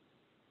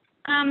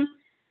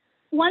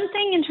one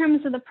thing in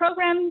terms of the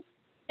programs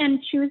and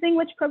choosing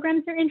which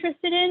programs you're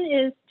interested in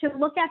is to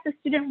look at the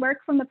student work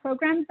from the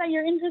programs that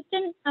you're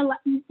interested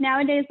in.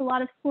 Nowadays, a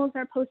lot of schools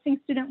are posting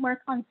student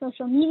work on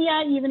social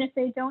media, even if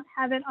they don't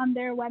have it on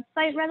their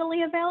website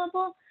readily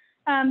available.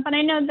 But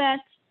I know that,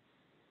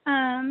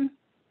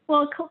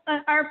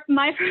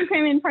 my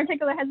program in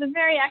particular has a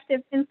very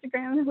active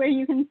Instagram where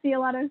you can see a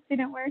lot of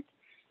student work.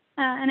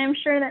 And I'm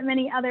sure that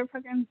many other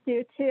programs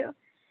do too.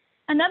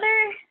 Another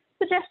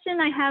suggestion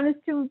I have is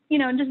to, you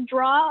know, just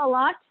draw a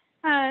lot.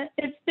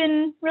 It's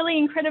been really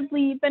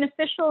incredibly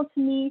beneficial to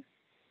me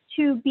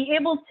to be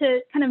able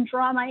to kind of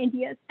draw my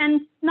ideas,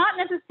 and not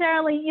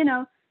necessarily, you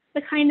know,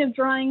 the kind of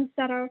drawings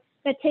that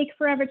take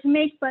forever to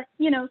make, but,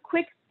 you know,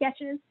 quick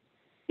sketches,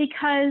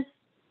 because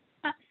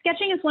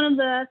sketching is one of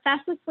the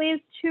fastest ways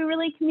to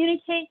really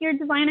communicate your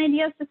design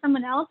ideas to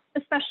someone else,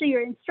 especially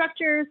your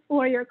instructors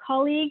or your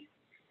colleagues.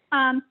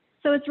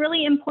 So it's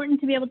really important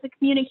to be able to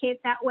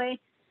communicate that way.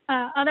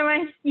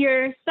 Otherwise,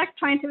 you're stuck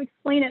trying to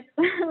explain it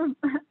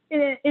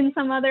in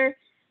some other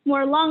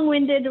more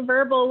long-winded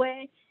verbal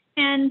way.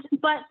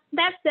 But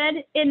that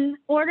said, in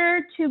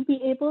order to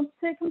be able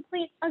to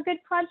complete a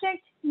good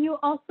project, you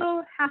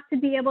also have to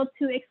be able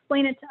to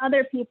explain it to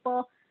other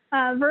people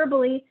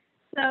verbally.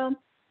 So,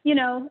 you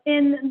know,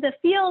 in the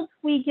field,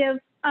 we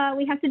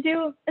have to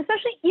do,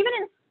 especially even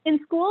in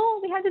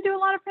school, we have to do a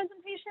lot of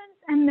presentations.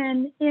 And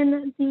then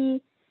in the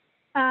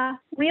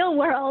real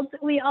world,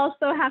 we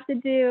also have to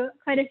do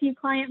quite a few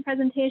client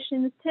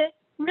presentations to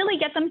really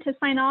get them to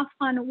sign off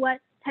on what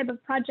type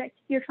of project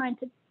you're trying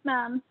to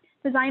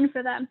design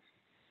for them.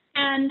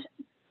 And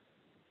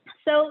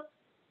so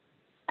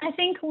I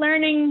think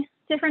learning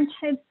different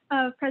types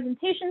of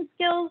presentation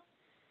skills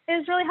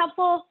is really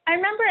helpful. I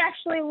remember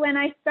actually when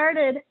I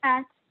started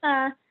at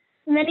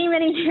many,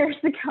 many years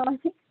ago,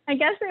 I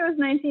guess it was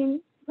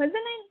 19, wasn't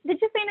it?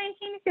 Did you say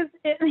 19? Because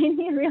it made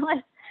me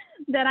realize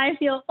that I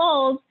feel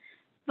old.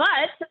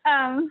 But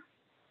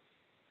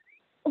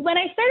when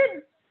I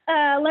started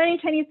learning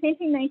Chinese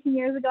painting 19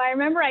 years ago, I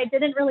remember I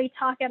didn't really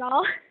talk at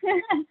all.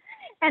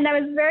 And I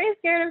was very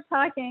scared of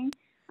talking.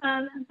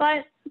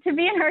 But to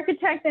be an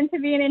architect and to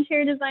be an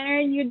interior designer,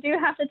 you do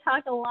have to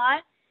talk a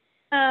lot.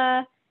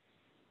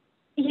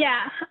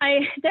 Yeah,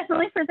 I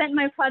definitely present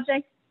my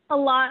project a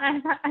lot. I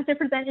have to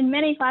present in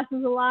many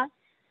classes a lot.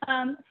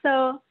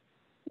 So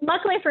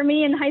luckily for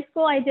me, in high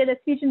school, I did a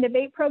speech and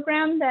debate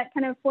program that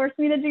kind of forced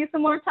me to do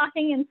some more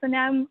talking. And so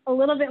now I'm a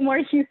little bit more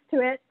used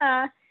to it.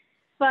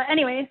 But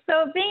anyway,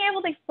 so being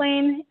able to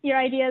explain your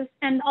ideas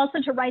and also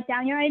to write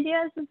down your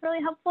ideas is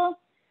really helpful,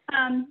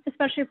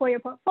 especially for your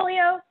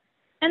portfolio.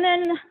 And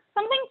then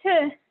something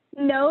to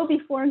know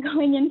before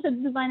going into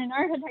design and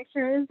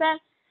architecture is that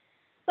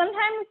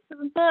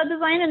sometimes the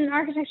design and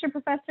architecture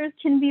professors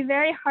can be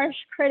very harsh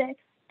critics,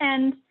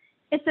 and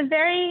it's a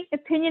very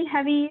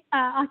opinion-heavy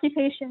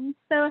occupation.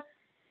 So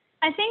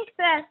I think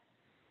that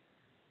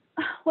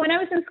when I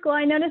was in school,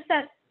 I noticed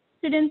that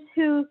students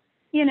who,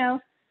 you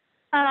know,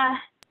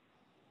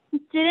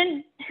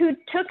 who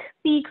took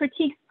the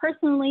critiques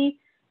personally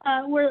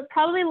were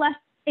probably less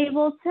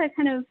able to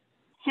kind of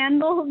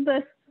handle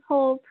this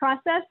whole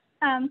process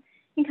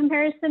in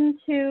comparison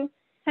to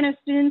kind of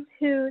students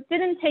who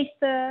didn't take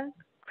the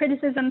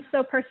criticism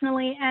so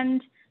personally,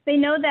 and they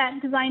know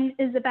that design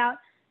is about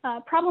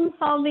problem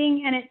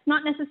solving, and it's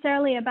not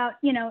necessarily about,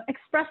 you know,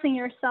 expressing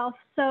yourself.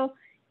 So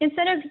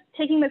instead of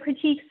taking the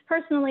critiques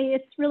personally,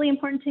 it's really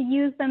important to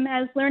use them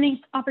as learning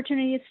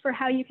opportunities for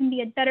how you can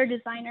be a better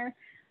designer,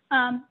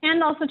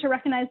 and also to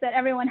recognize that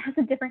everyone has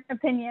a different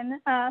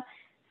opinion.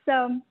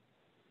 So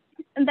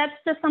that's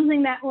just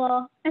something that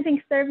will, I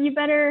think, serve you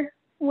better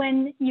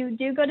when you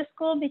do go to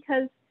school,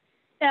 because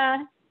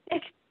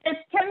it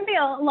can be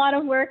a lot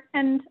of work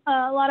and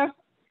a lot of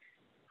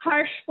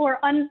harsh or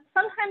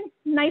sometimes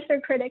nicer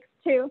critics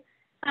too.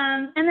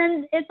 And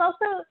then it's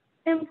also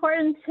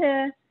important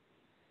to,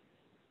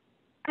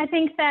 I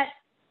think that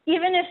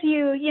even if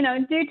you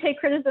know, do take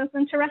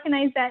criticism, to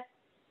recognize that,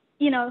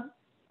 you know,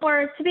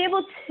 or to be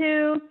able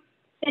to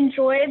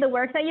enjoy the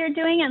work that you're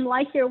doing and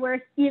like your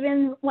work,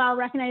 even while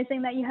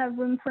recognizing that you have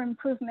room for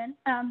improvement,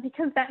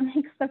 because that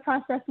makes the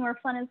process more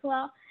fun as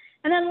well.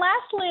 And then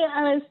lastly,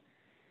 I was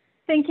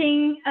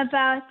thinking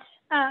about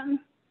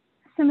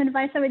some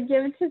advice I would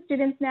give to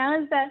students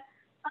now is that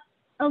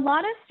a lot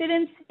of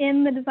students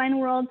in the design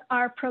world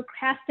are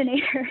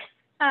procrastinators.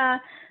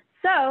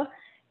 So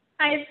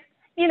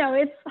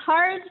it's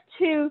hard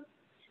to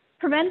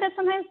prevent that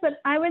sometimes, but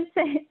I would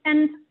say,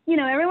 and,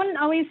 everyone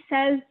always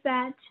says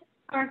that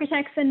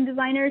architects and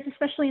designers,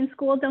 especially in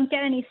school, don't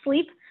get any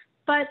sleep,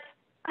 but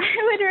I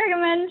would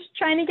recommend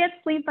trying to get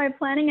sleep by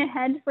planning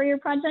ahead for your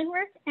project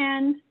work,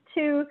 and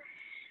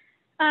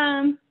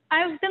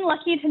I've been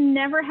lucky to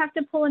never have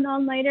to pull an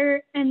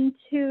all-nighter, and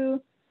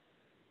to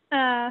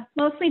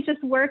mostly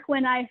just work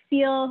when I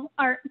feel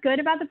good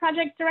about the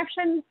project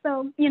direction.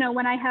 So,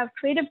 when I have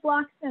creative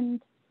blocks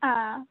and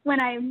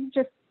when I'm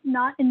just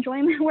not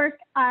enjoying my work,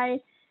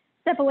 I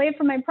step away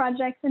from my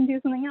projects and do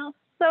something else.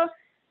 So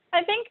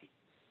I think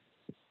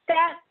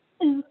that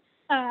is,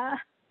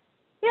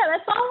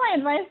 that's all my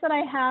advice that I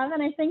have.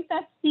 And I think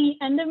that's the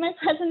end of my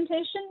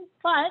presentation,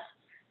 but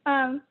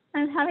I'm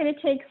happy to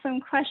take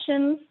some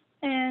questions.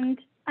 And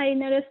I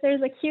noticed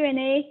there's a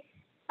Q&A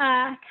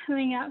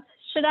coming up.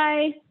 Should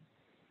I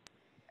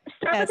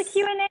start with the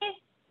Q&A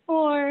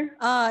or?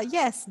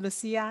 Yes,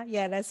 Lucia.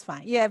 Yeah, that's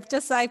fine. Yeah,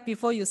 just like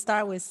before you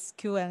start with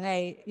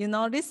Q&A,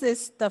 this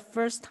is the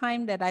first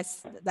time that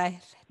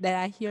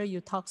I hear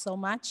you talk so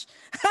much.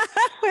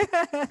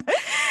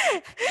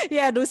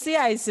 Yeah,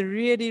 Lucia is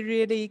really,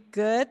 really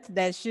good.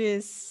 That she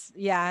is,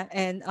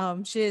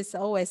 and she is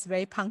always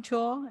very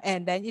punctual.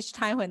 And then each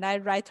time when I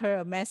write her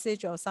a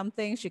message or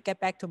something, she get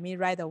back to me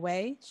right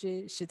away.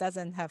 She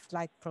doesn't have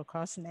like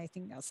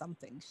procrastinating or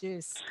something.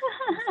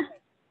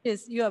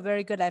 You are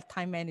very good at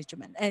time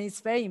management, and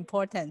it's very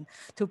important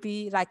to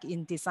be like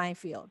in design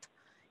field.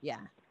 Yeah.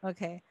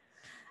 Okay.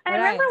 I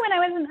remember when I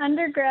was an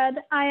undergrad,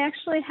 I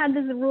actually had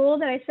this rule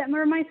that I set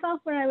for myself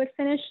where I would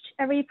finish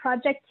every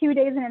project 2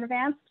 days in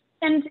advance.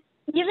 And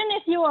even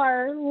if you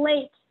are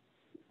late,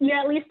 you're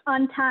at least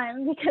on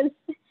time, because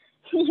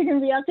you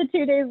can be up to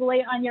 2 days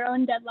late on your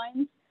own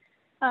deadlines.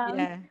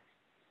 Yeah.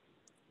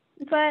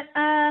 But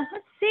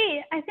let's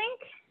see. I think,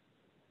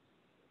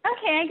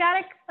 okay, I got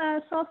it.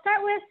 So I'll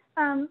start with,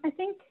 I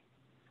think,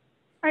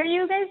 are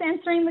you guys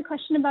answering the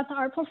question about the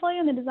art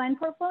portfolio and the design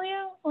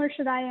portfolio, or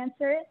should I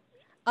answer it?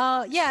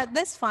 Yeah,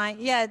 that's fine.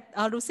 Yeah,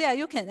 Lucia,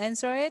 you can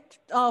answer it.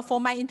 For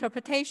my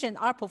interpretation,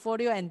 art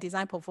portfolio and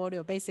design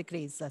portfolio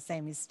basically is the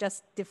same. It's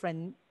just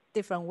different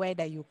way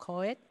that you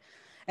call it,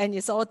 and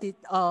it's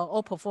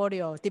all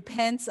portfolio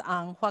depends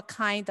on what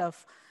kind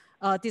of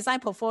design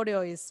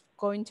portfolio is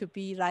going to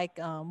be like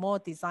more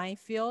design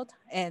field,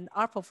 and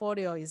art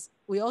portfolio is,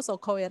 we also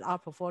call it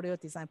art portfolio,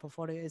 design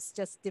portfolio. It's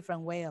just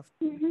different way of,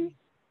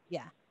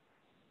 yeah.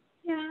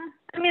 Yeah,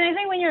 I mean, I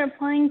think when you're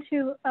applying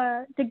to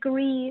a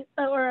degree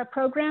or a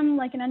program,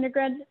 like an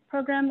undergrad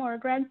program or a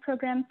grad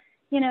program,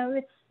 you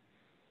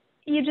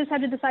just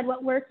have to decide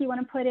what work you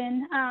want to put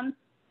in.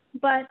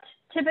 But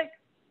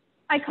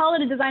I call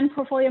it a design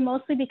portfolio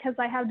mostly because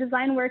I have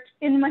design work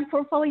in my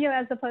portfolio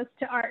as opposed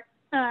to art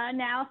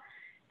now.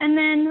 And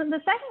then the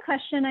second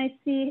question I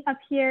see up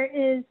here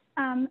is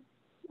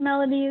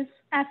Melody's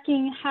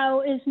asking,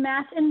 how is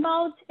math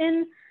involved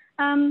in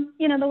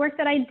the work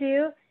that I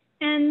do?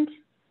 And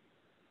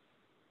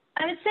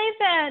I would say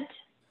that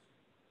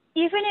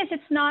even if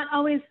it's not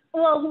always,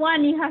 well,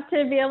 one, you have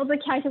to be able to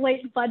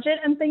calculate budget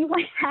and things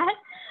like that.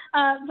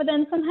 But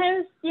then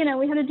sometimes, we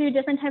have to do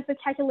different types of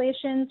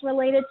calculations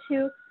related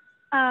to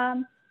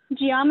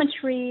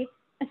geometry,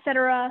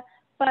 etc.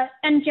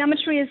 And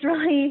geometry is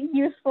really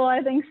useful,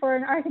 I think, for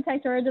an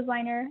architect or a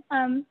designer.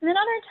 And then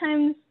other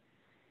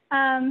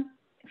times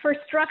for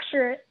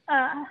structure,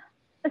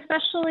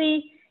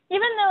 especially,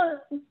 even though,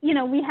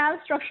 we have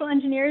structural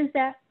engineers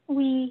that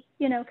we,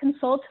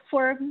 consult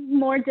for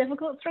more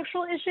difficult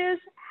structural issues,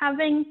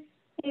 having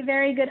a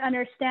very good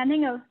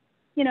understanding of,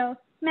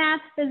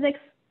 math, physics,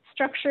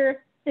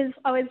 structure is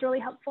always really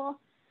helpful.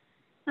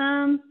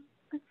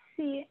 Let's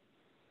see.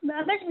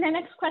 The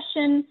next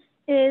question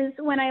is,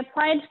 when I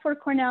applied for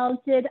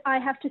Cornell, did I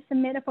have to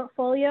submit a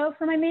portfolio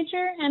for my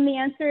major? And the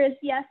answer is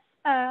yes.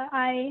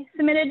 I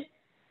submitted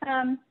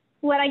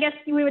what I guess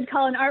we would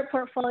call an art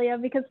portfolio,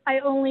 because I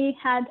only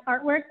had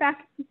artwork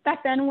back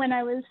then when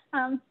I was,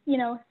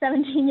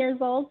 17 years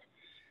old.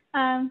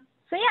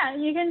 So yeah,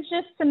 you can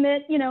just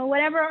submit,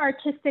 whatever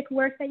artistic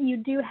work that you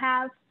do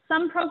have.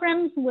 Some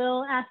programs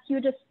will ask you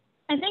to,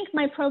 I think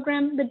my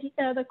program,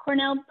 the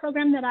Cornell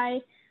program that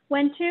I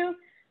went to,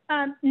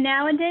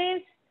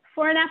 nowadays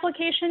for an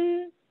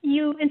application,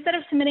 instead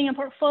of submitting a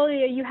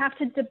portfolio, you have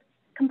to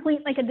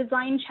complete like a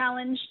design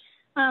challenge.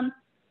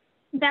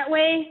 That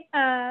way,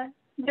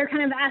 they're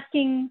kind of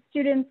asking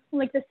students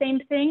like the same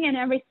thing, and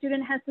every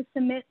student has to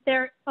submit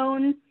their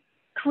own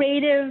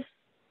creative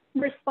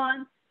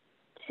response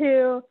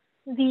to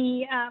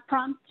the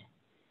prompt.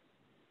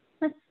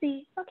 Let's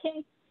see.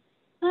 Okay.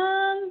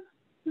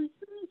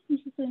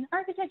 Interested in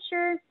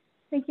architecture.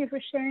 Thank you for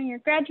sharing your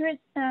graduate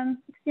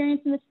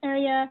experience in this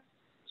area.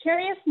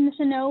 Curious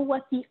to know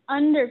what the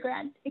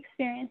undergrad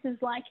experience is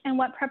like and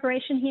what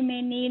preparation he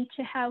may need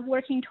to have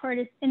working toward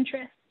his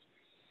interests.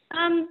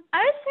 I would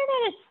say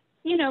that it's,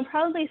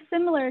 probably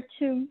similar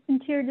to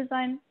interior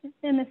design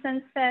in the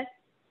sense that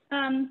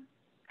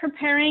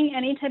preparing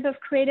any type of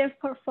creative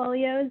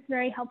portfolio is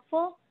very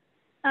helpful.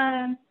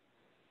 And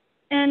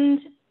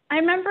I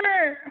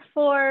remember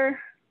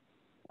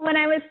when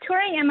I was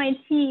touring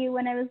MIT,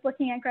 when I was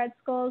looking at grad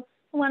schools,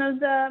 one of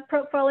the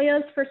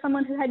portfolios for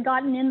someone who had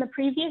gotten in the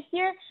previous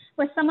year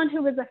was someone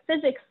who was a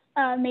physics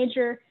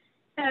major.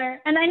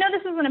 And I know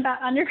this isn't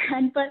about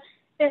undergrad, but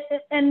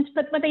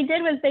what they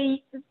did was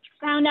they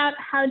found out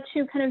how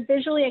to kind of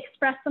visually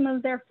express some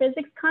of their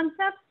physics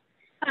concepts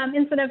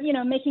instead of,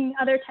 making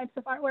other types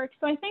of artwork.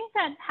 So I think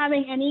that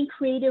having any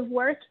creative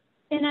work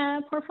in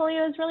a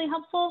portfolio is really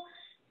helpful.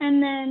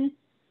 And then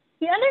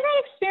the undergrad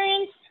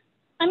experience,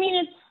 I mean,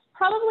 it's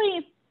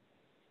probably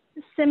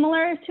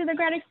similar to the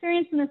grad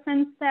experience in the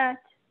sense that,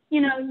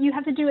 you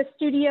have to do a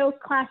studio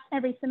class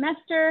every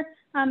semester.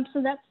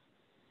 So that's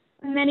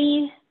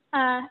many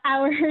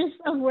hours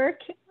of work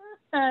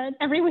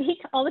every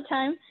week, all the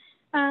time.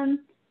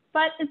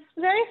 But it's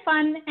very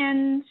fun.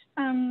 And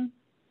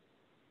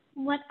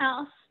what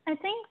else? I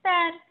think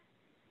that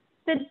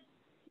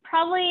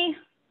probably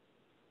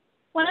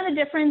one of the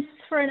difference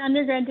for an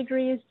undergrad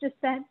degree is just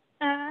that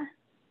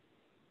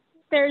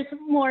there's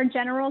more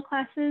general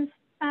classes.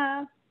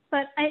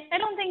 But I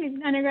don't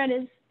think undergrad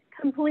is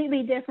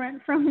completely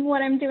different from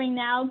what I'm doing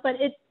now, but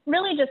it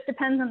really just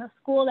depends on the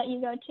school that you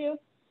go to.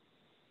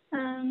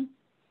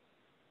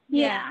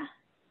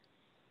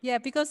 Yeah,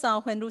 because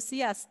when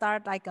Lucia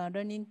started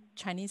learning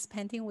Chinese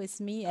painting with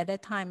me, at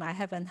that time I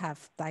haven't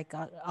have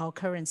our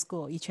current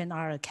school, Ichen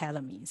Art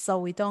Academy. So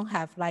we don't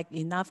have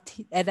enough,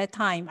 at that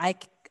time I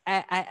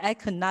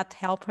could not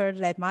help her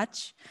that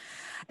much.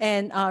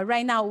 And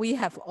right now we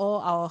have all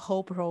our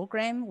whole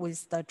program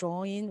with the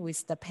drawing,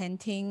 with the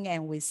painting,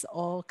 and with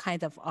all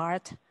kind of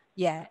art.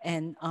 Yeah,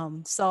 and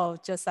so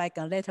just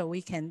later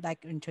we can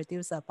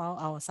introduce about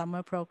our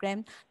summer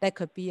program. That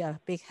could be a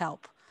big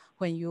help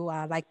when you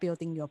are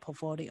building your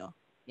portfolio.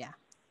 Yeah.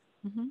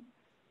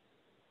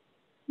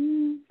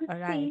 All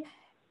right.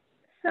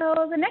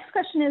 So the next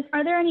question is,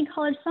 are there any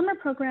college summer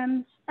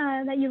programs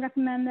that you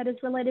recommend that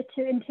is related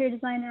to interior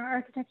design or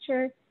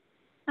architecture?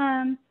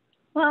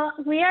 Well,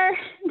 we are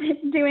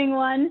doing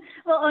one.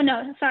 Well,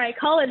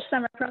 college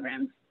summer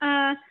programs.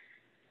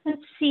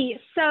 Let's see.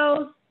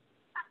 So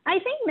I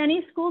think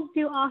many schools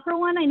do offer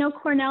one. I know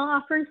Cornell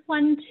offers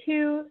one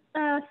to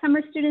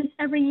summer students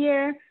every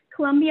year.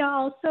 Columbia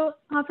also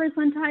offers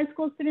one to high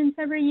school students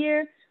every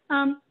year.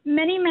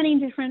 Many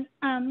different,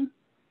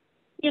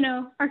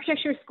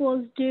 architecture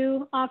schools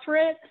do offer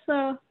it.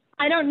 So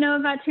I don't know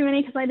about too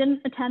many because I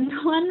didn't attend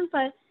one,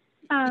 but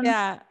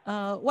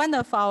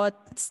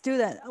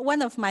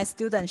one of my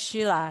students,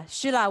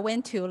 Sheila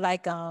went to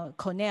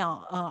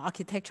Cornell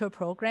architecture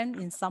program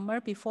in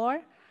summer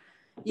before.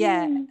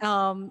 Yeah,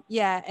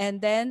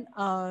 and then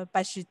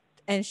but she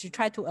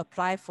tried to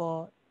apply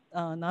for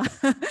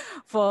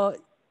for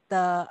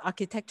the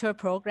architecture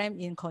program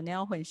in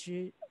Cornell when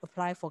she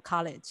applied for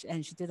college,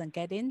 and she didn't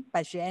get in,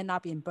 but she ended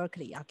up in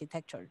Berkeley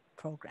architecture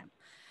program.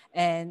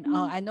 And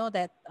I know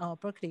that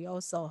Berkeley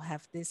also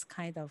have this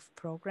kind of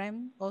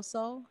program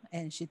also,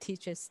 and she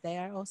teaches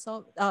there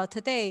also.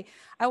 Today,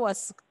 I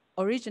was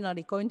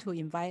originally going to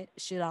invite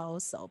Sheila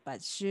also,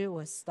 but she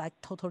was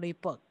totally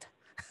booked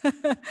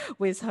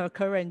with her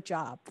current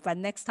job. But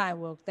next time,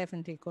 we're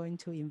definitely going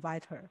to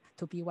invite her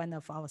to be one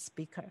of our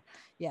speakers.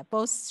 Yeah,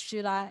 both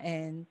Sheila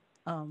and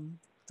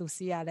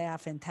Lucia, they are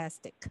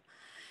fantastic.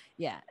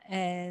 Yeah,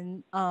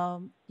 and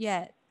on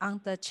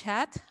the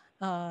chat.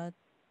 There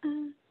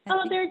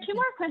are two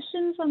more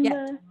questions on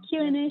the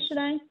Q&A, should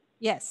I?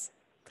 Yes,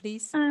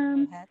 please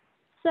go ahead.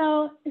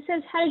 So it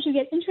says, how did you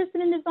get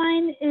interested in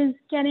design? Is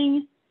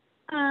getting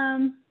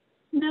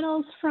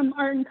medals from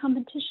art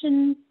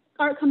competitions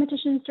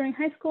during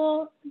high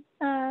school.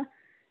 Does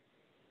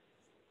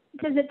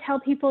it tell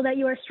people that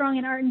you are strong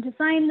in art and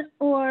design,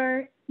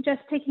 or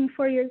just taking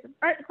 4 years of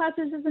art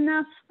classes is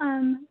enough?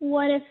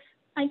 What if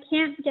I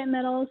can't get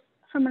medals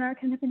from an art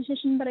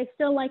competition, but I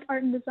still like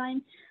art and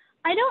design?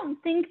 I don't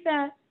think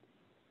that,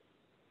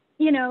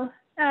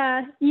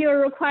 you're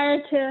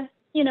required to,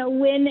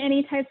 win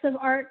any types of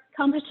art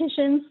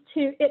competitions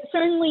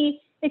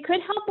it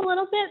could help a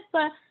little bit,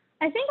 but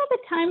I think at the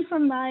time for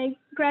my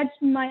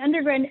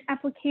undergrad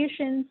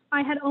applications,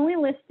 I had only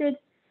listed,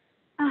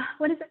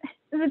 what is it?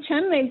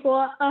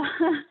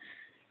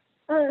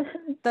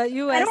 The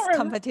U.S.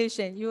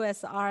 competition,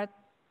 U.S. art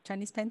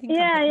Chinese painting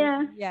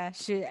competition. Yeah,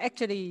 she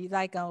actually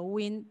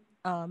win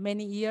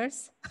many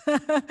years.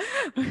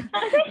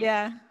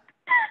 Yeah.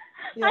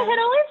 I had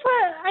only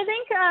put, I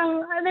think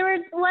there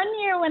was 1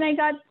 year when I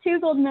got 2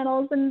 gold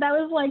medals, and that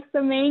was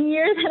the main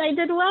year that I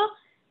did well.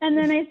 And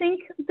then I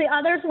think the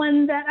other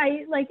one that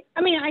I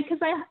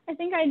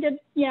think I did,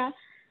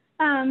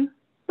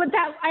 but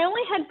that I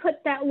only had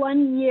put that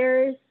 1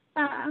 year's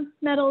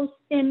medals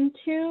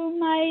into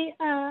my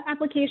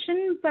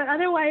application, but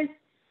otherwise,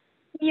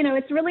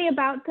 it's really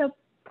about the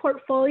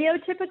portfolio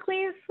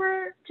typically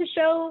to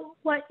show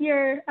what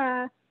your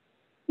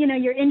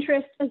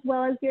interest as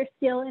well as your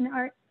skill in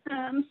art.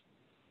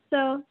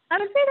 So I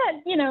would say that,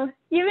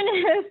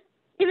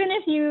 even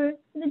if you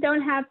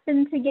don't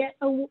happen to get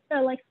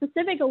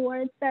specific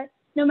awards, that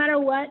no matter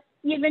what,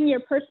 even your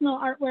personal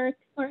artwork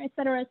or et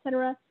cetera,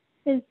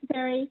 is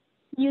very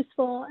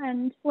useful,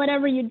 and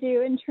whatever you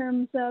do in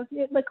terms of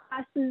the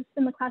classes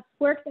and the class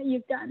work that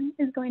you've done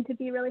is going to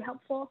be really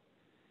helpful.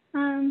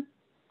 And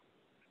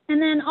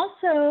then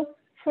also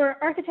for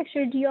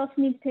architecture, do you also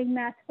need to take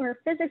math or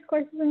physics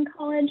courses in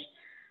college?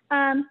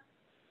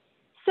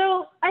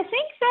 So I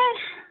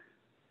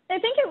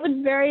think it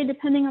would vary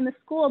depending on the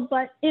school,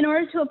 but in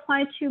order to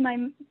apply to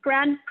my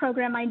grad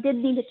program, I did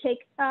need to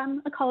take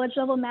a college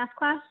level math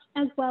class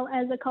as well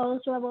as a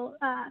college level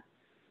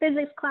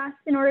physics class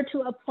in order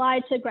to apply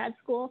to grad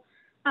school.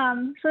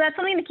 So that's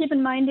something to keep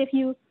in mind if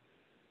you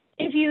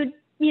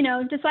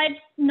decide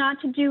not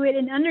to do it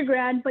in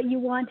undergrad, but you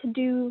want to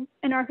do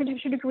an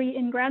architecture degree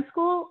in grad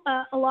school.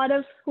 A lot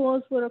of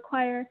schools will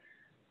require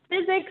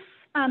physics,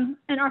 an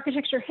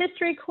architecture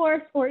history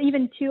course, or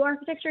even 2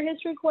 architecture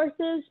history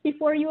courses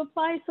before you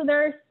apply. So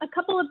there's a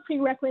couple of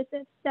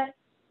prerequisites that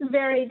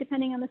vary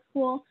depending on the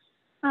school.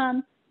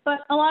 But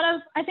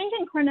I think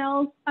in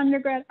Cornell's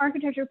undergrad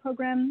architecture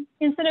program,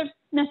 instead of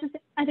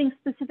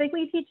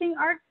specifically teaching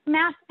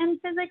math and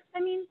physics,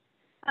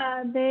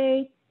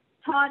 they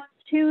taught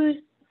 2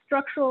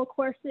 structural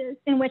courses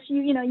in which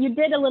you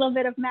did a little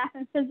bit of math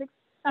and physics.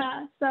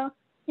 So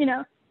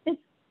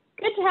it's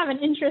good to have an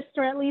interest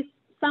or at least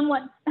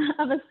somewhat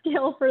of a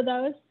skill for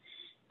those.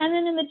 And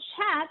then in the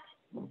chat,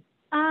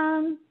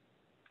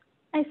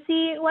 I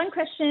see one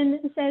question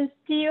that says,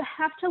 do you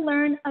have to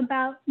learn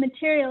about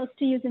materials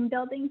to use in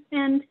buildings?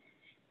 And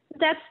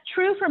that's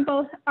true for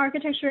both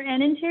architecture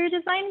and interior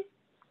design.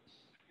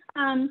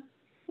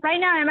 Right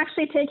now, I'm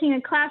actually taking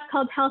a class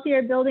called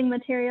Healthier Building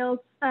Materials,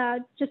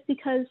 just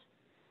because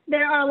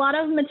there are a lot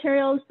of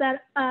materials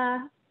that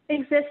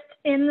exist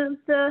in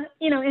the,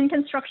 in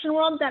construction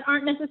world that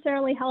aren't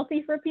necessarily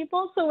healthy for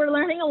people. So we're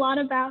learning a lot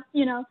about,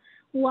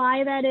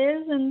 why that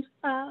is, and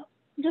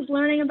just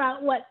learning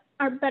about what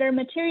are better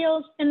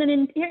materials. And then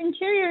in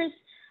interiors,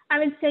 I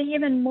would say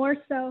even more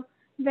so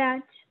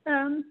that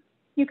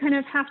you kind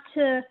of have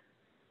to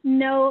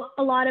know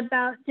a lot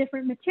about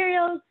different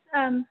materials.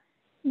 A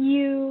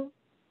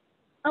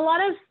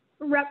lot of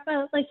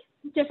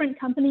different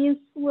companies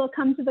will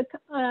come to the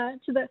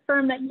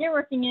firm that you're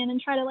working in and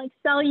try to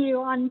sell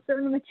you on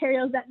certain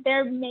materials that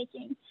they're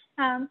making.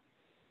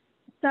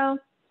 So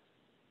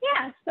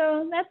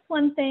that's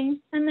one thing.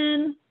 And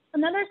then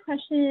another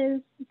question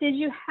is, did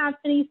you have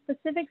any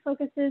specific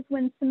focuses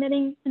when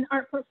submitting an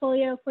art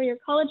portfolio for your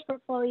college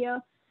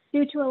portfolio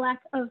due to a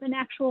lack of an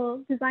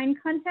actual design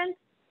content?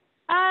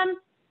 And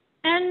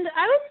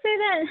I would say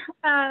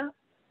that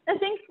I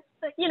think,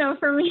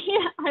 for me,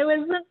 I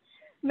wasn't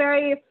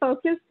very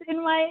focused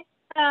in my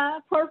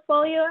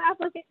portfolio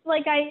application.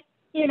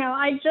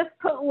 I just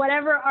put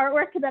whatever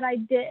artwork that I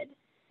did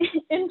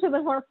into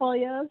the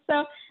portfolio.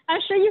 So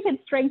I'm sure you could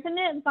strengthen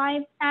it by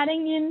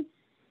adding in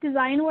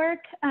design work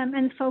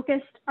and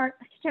focused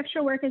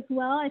architecture work as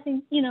well. I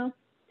think, to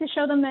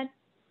show them that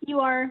you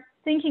are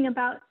thinking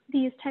about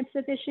these types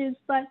of issues.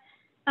 But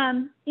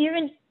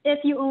even if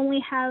you only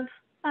have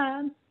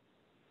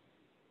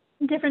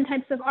different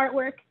types of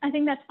artwork, I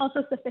think that's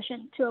also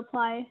sufficient to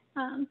apply,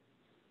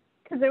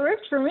 because it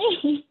worked for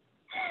me.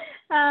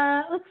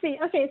 Let's see.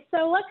 Okay,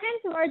 so what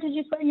kinds of art did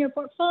you put in your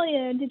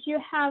portfolio? Did you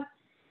have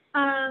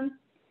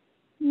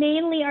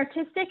mainly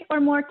artistic or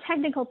more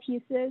technical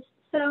pieces?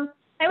 So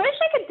I wish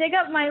I could dig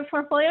up my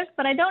portfolios,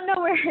 but I don't know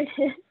where it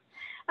is.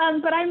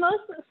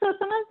 So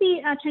some of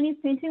the Chinese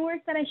painting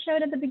work that I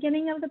showed at the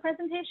beginning of the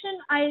presentation,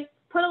 I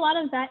put a lot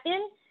of that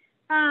in.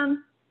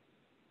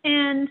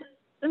 And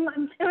it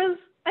was,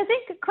 I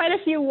think, quite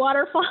a few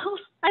waterfalls.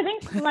 I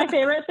think my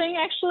favorite thing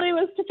actually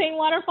was to paint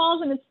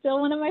waterfalls, and it's still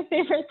one of my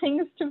favorite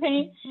things to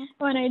paint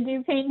when I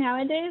do paint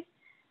nowadays.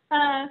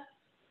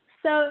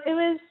 So it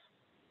was,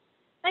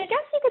 I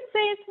guess you could say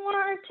it's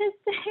more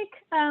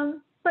artistic,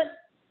 but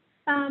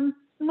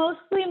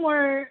mostly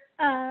more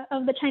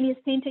of the Chinese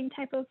painting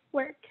type of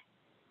work.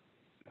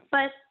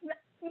 But,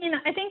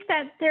 I think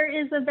that there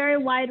is a very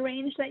wide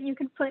range that you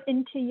could put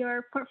into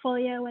your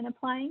portfolio when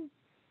applying.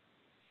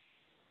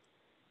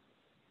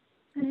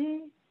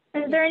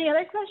 Are there any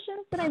other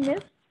questions that I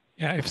missed?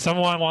 Yeah, if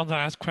someone wants to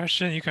ask a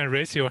question, you can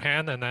raise your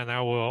hand, and then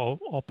I will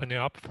open it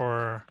up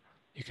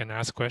you can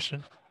ask a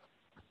question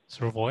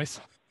through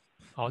voice,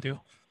 audio.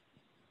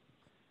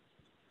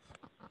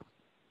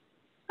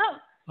 Oh,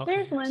 okay,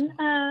 there's one.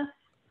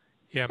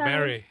 Yeah,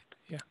 Mary.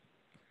 Yeah.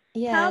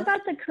 Yes. How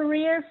about the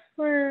career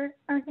for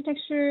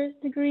architecture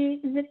degree?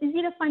 Is it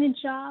easy to find a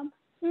job?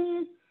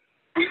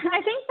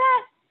 I think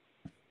that,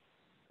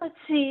 let's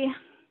see.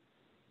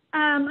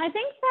 I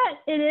think that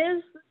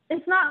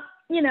it's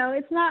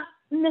not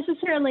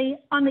necessarily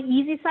on the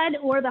easy side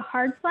or the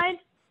hard side,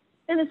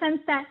 in the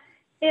sense that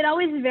it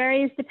always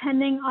varies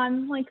depending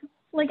on like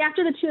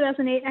after the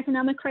 2008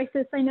 economic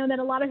crisis, I know that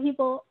a lot of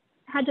people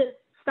had to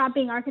stop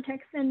being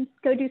architects and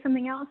go do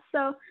something else.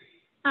 So,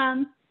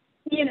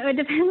 it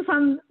depends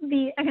on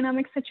the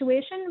economic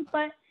situation,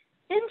 but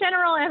in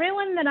general,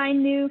 everyone that I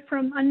knew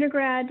from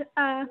undergrad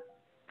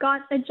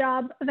got a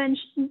job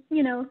eventually,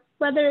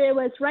 whether it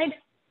was right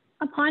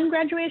upon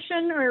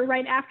graduation or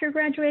right after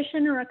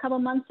graduation or a couple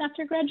months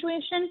after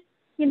graduation,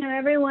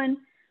 everyone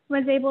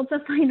was able to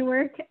find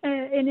work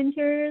in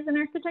interiors and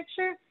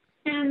architecture.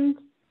 And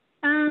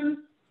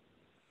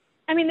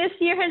I mean, this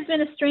year has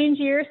been a strange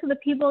year. So the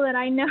people that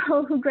I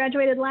know who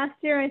graduated last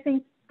year, I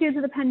think due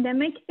to the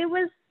pandemic, it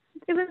was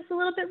a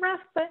little bit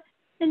rough. But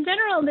in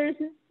general, there's,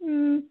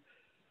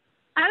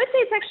 I would say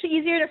it's actually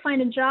easier to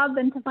find a job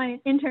than to find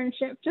an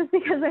internship, just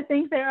because I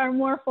think there are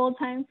more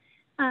full-time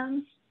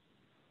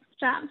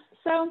jobs.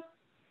 So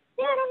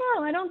yeah, I don't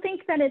know. I don't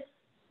think that it's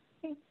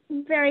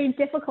very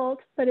difficult,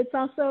 but it's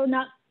also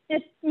not,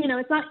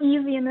 it's not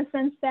easy in the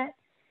sense that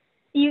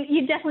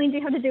you definitely do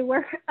have to do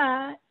work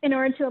in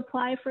order to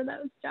apply for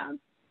those jobs.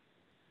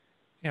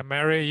 Yeah,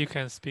 Mary, you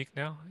can speak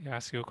now. You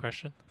ask your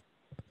question.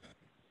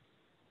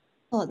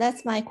 Oh,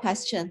 that's my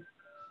question.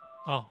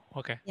 Oh,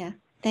 okay. Yeah,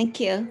 thank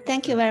you.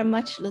 Thank you very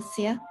much,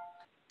 Lucia.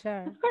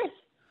 Sure. Of course.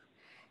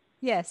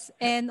 Yes,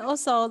 and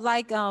also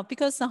like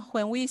because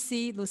when we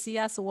see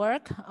Lucia's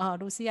work,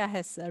 Lucia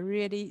has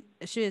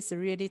she is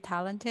really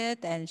talented,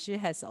 and she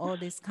has all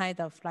this kind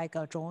of like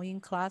a drawing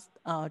class,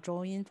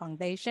 drawing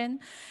foundation.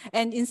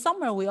 And in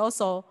summer, we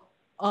also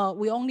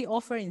we only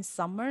offer in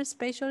summer,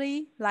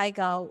 especially like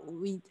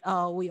we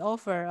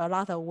offer a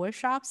lot of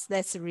workshops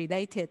that's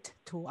related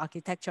to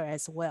architecture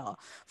as well.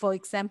 For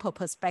example,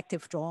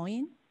 perspective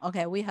drawing.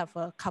 Okay, we have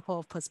a couple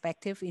of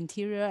perspective,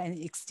 interior and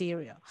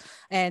exterior.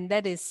 And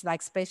that is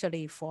like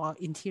especially for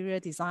interior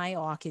design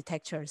or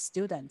architecture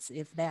students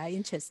if they are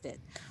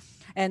interested.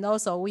 And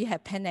also we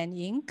have pen and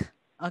ink,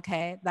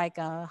 okay, like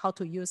how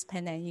to use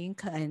pen and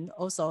ink, and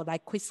also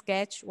like quick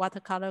sketch,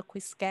 watercolor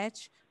quick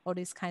sketch, all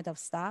this kind of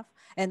stuff.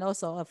 And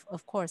also,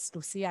 of course,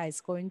 Lucia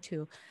is going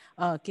to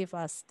give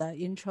us the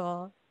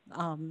intro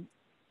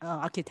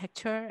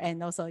architecture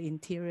and also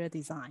interior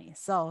design.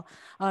 So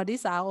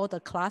these are all the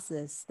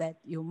classes that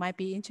you might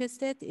be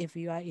interested if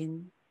you are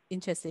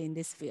interested in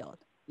this field.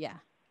 Yeah.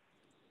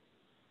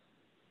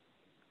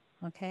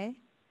 Okay.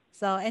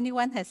 So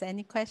anyone has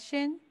any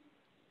question?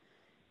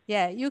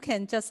 Yeah, you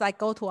can just like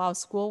go to our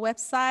school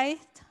website.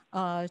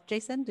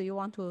 Jason, do you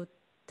want to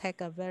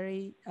take a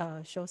very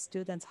show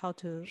students how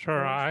to?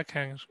 Sure, I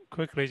can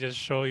quickly just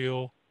show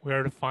you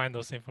where to find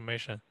those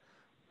information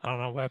on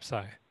our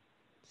website.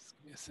 Just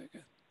give me a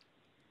second.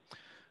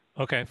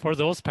 Okay, for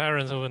those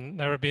parents who have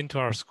never been to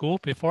our school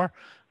before,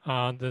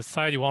 the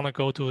site you want to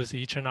go to is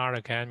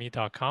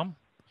ichenartacademy.com.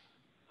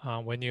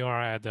 When you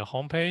are at the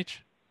homepage,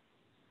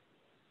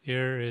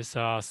 here is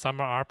a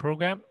summer art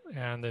program,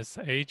 and it's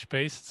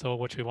age-based. So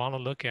what you want to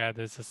look at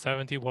is the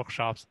 70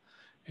 workshops,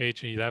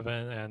 age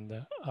 11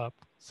 and up.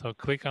 So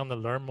click on the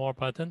Learn More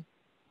button.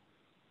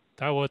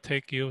 That will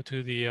take you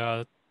to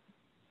the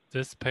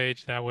this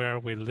page where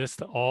we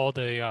list all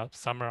the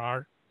summer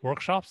art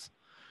workshops.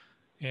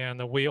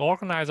 And we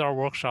organize our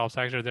workshops.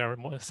 Actually, there are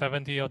more than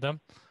 70 of them.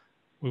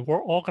 We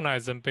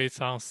organize them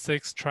based on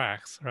 6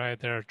 tracks, right?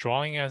 There are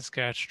drawing and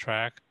sketch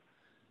track,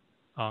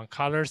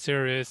 color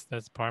series,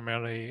 that's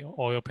primarily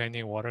oil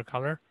painting,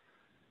 watercolor.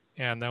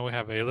 And then we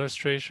have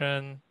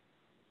illustration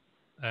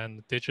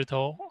and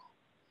digital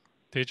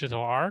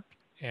art,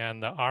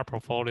 and the art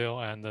portfolio,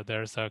 and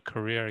there's a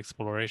career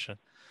exploration.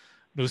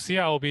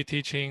 Lucia will be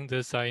teaching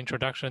this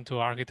introduction to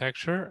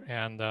architecture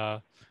and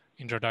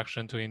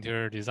introduction to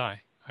interior design.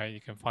 Right?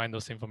 You can find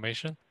those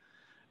information.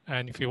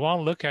 And if you want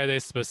to look at a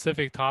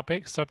specific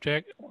topic,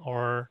 subject,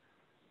 or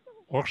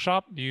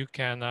workshop, you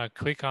can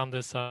click on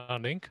this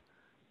link.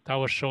 That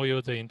will show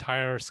you the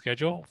entire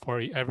schedule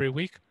for every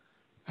week.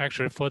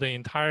 Actually, for the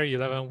entire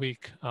 11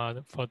 week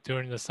for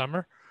during the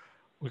summer,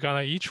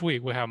 each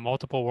week we have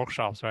multiple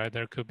workshops, right?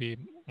 There could be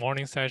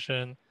morning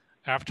session,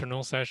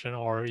 afternoon session,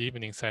 or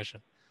evening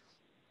session,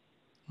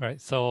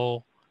 right?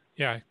 So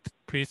yeah,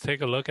 please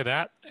take a look at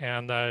that.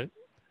 And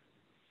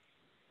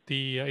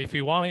if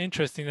you want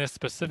interest in a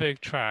specific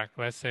track,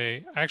 let's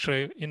say,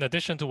 actually, in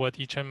addition to what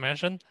Ichen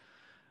mentioned,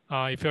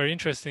 if you're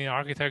interested in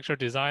architecture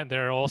design,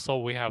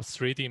 we have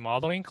 3D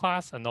modeling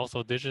class and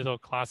also digital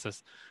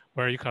classes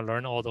where you can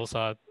learn all those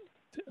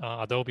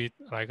Adobe,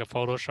 like a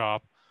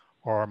Photoshop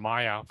or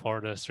Maya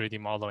for the 3D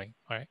modeling,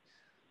 right?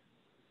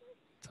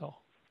 So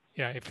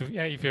yeah,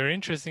 if you're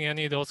interested in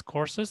any of those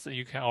courses,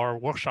 or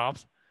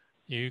workshops,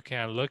 you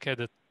can look at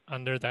it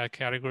under that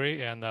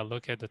category and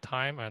look at the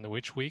time and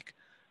which week.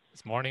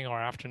 It's morning or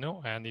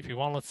afternoon. And if you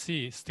want to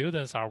see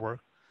students' artwork,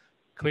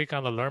 click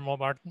on the Learn More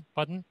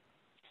button,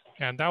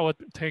 and that would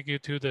take you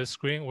to the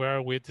screen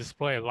where we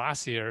display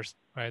last year's,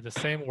 right? The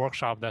same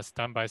workshop that's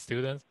done by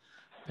students.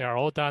 They are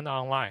all done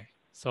online.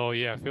 So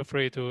yeah, feel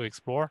free to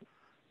explore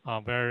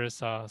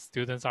various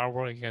students'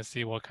 artwork. You can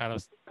see what kind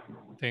of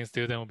things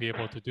students will be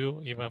able to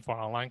do, even for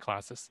online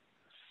classes.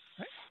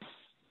 Right?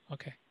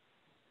 Okay.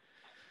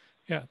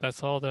 Yeah,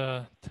 that's all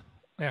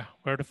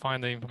where to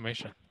find the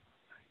information.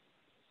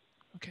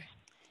 Okay.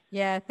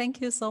 Yeah,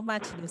 thank you so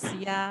much,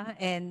 Lucia.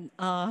 And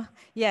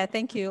yeah,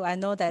 thank you. I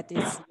know that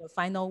it's your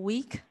final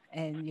week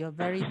and you're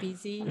very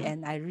busy.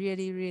 And I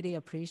really, really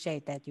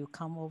appreciate that you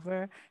come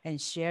over and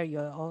share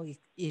your own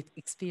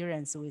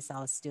experience with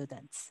our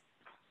students.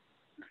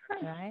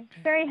 Right?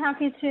 Very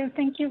happy to.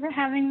 Thank you for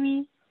having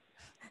me.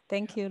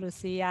 Thank you,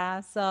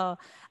 Lucia. So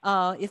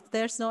if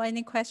there's no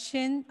any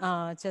question,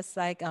 just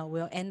like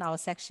we'll end our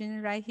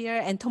section right here.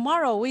 And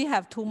tomorrow we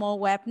have 2 more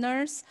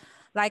webinars.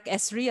 Like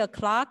at 3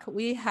 o'clock,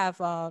 we have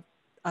a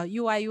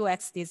UI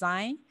UX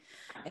design.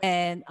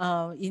 And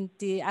in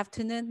the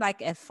afternoon,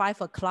 like at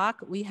 5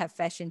 o'clock, we have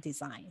fashion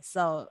design.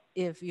 So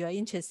if you're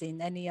interested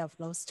in any of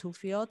those 2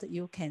 fields,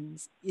 you can,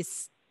 you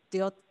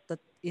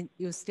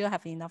still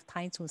have enough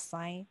time to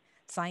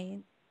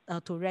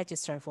to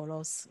register for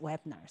those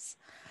webinars.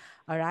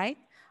 All right.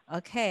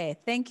 Okay.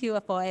 Thank you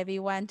for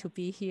everyone to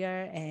be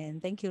here.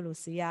 And thank you,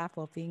 Lucia,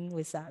 for being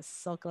with us.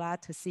 So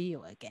glad to see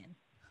you again.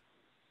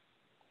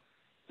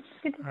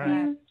 Good to All see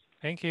right. you.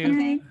 Thank you.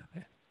 Okay.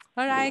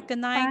 All right. Good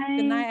night. Bye.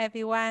 Good night,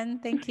 everyone.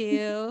 Thank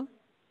you.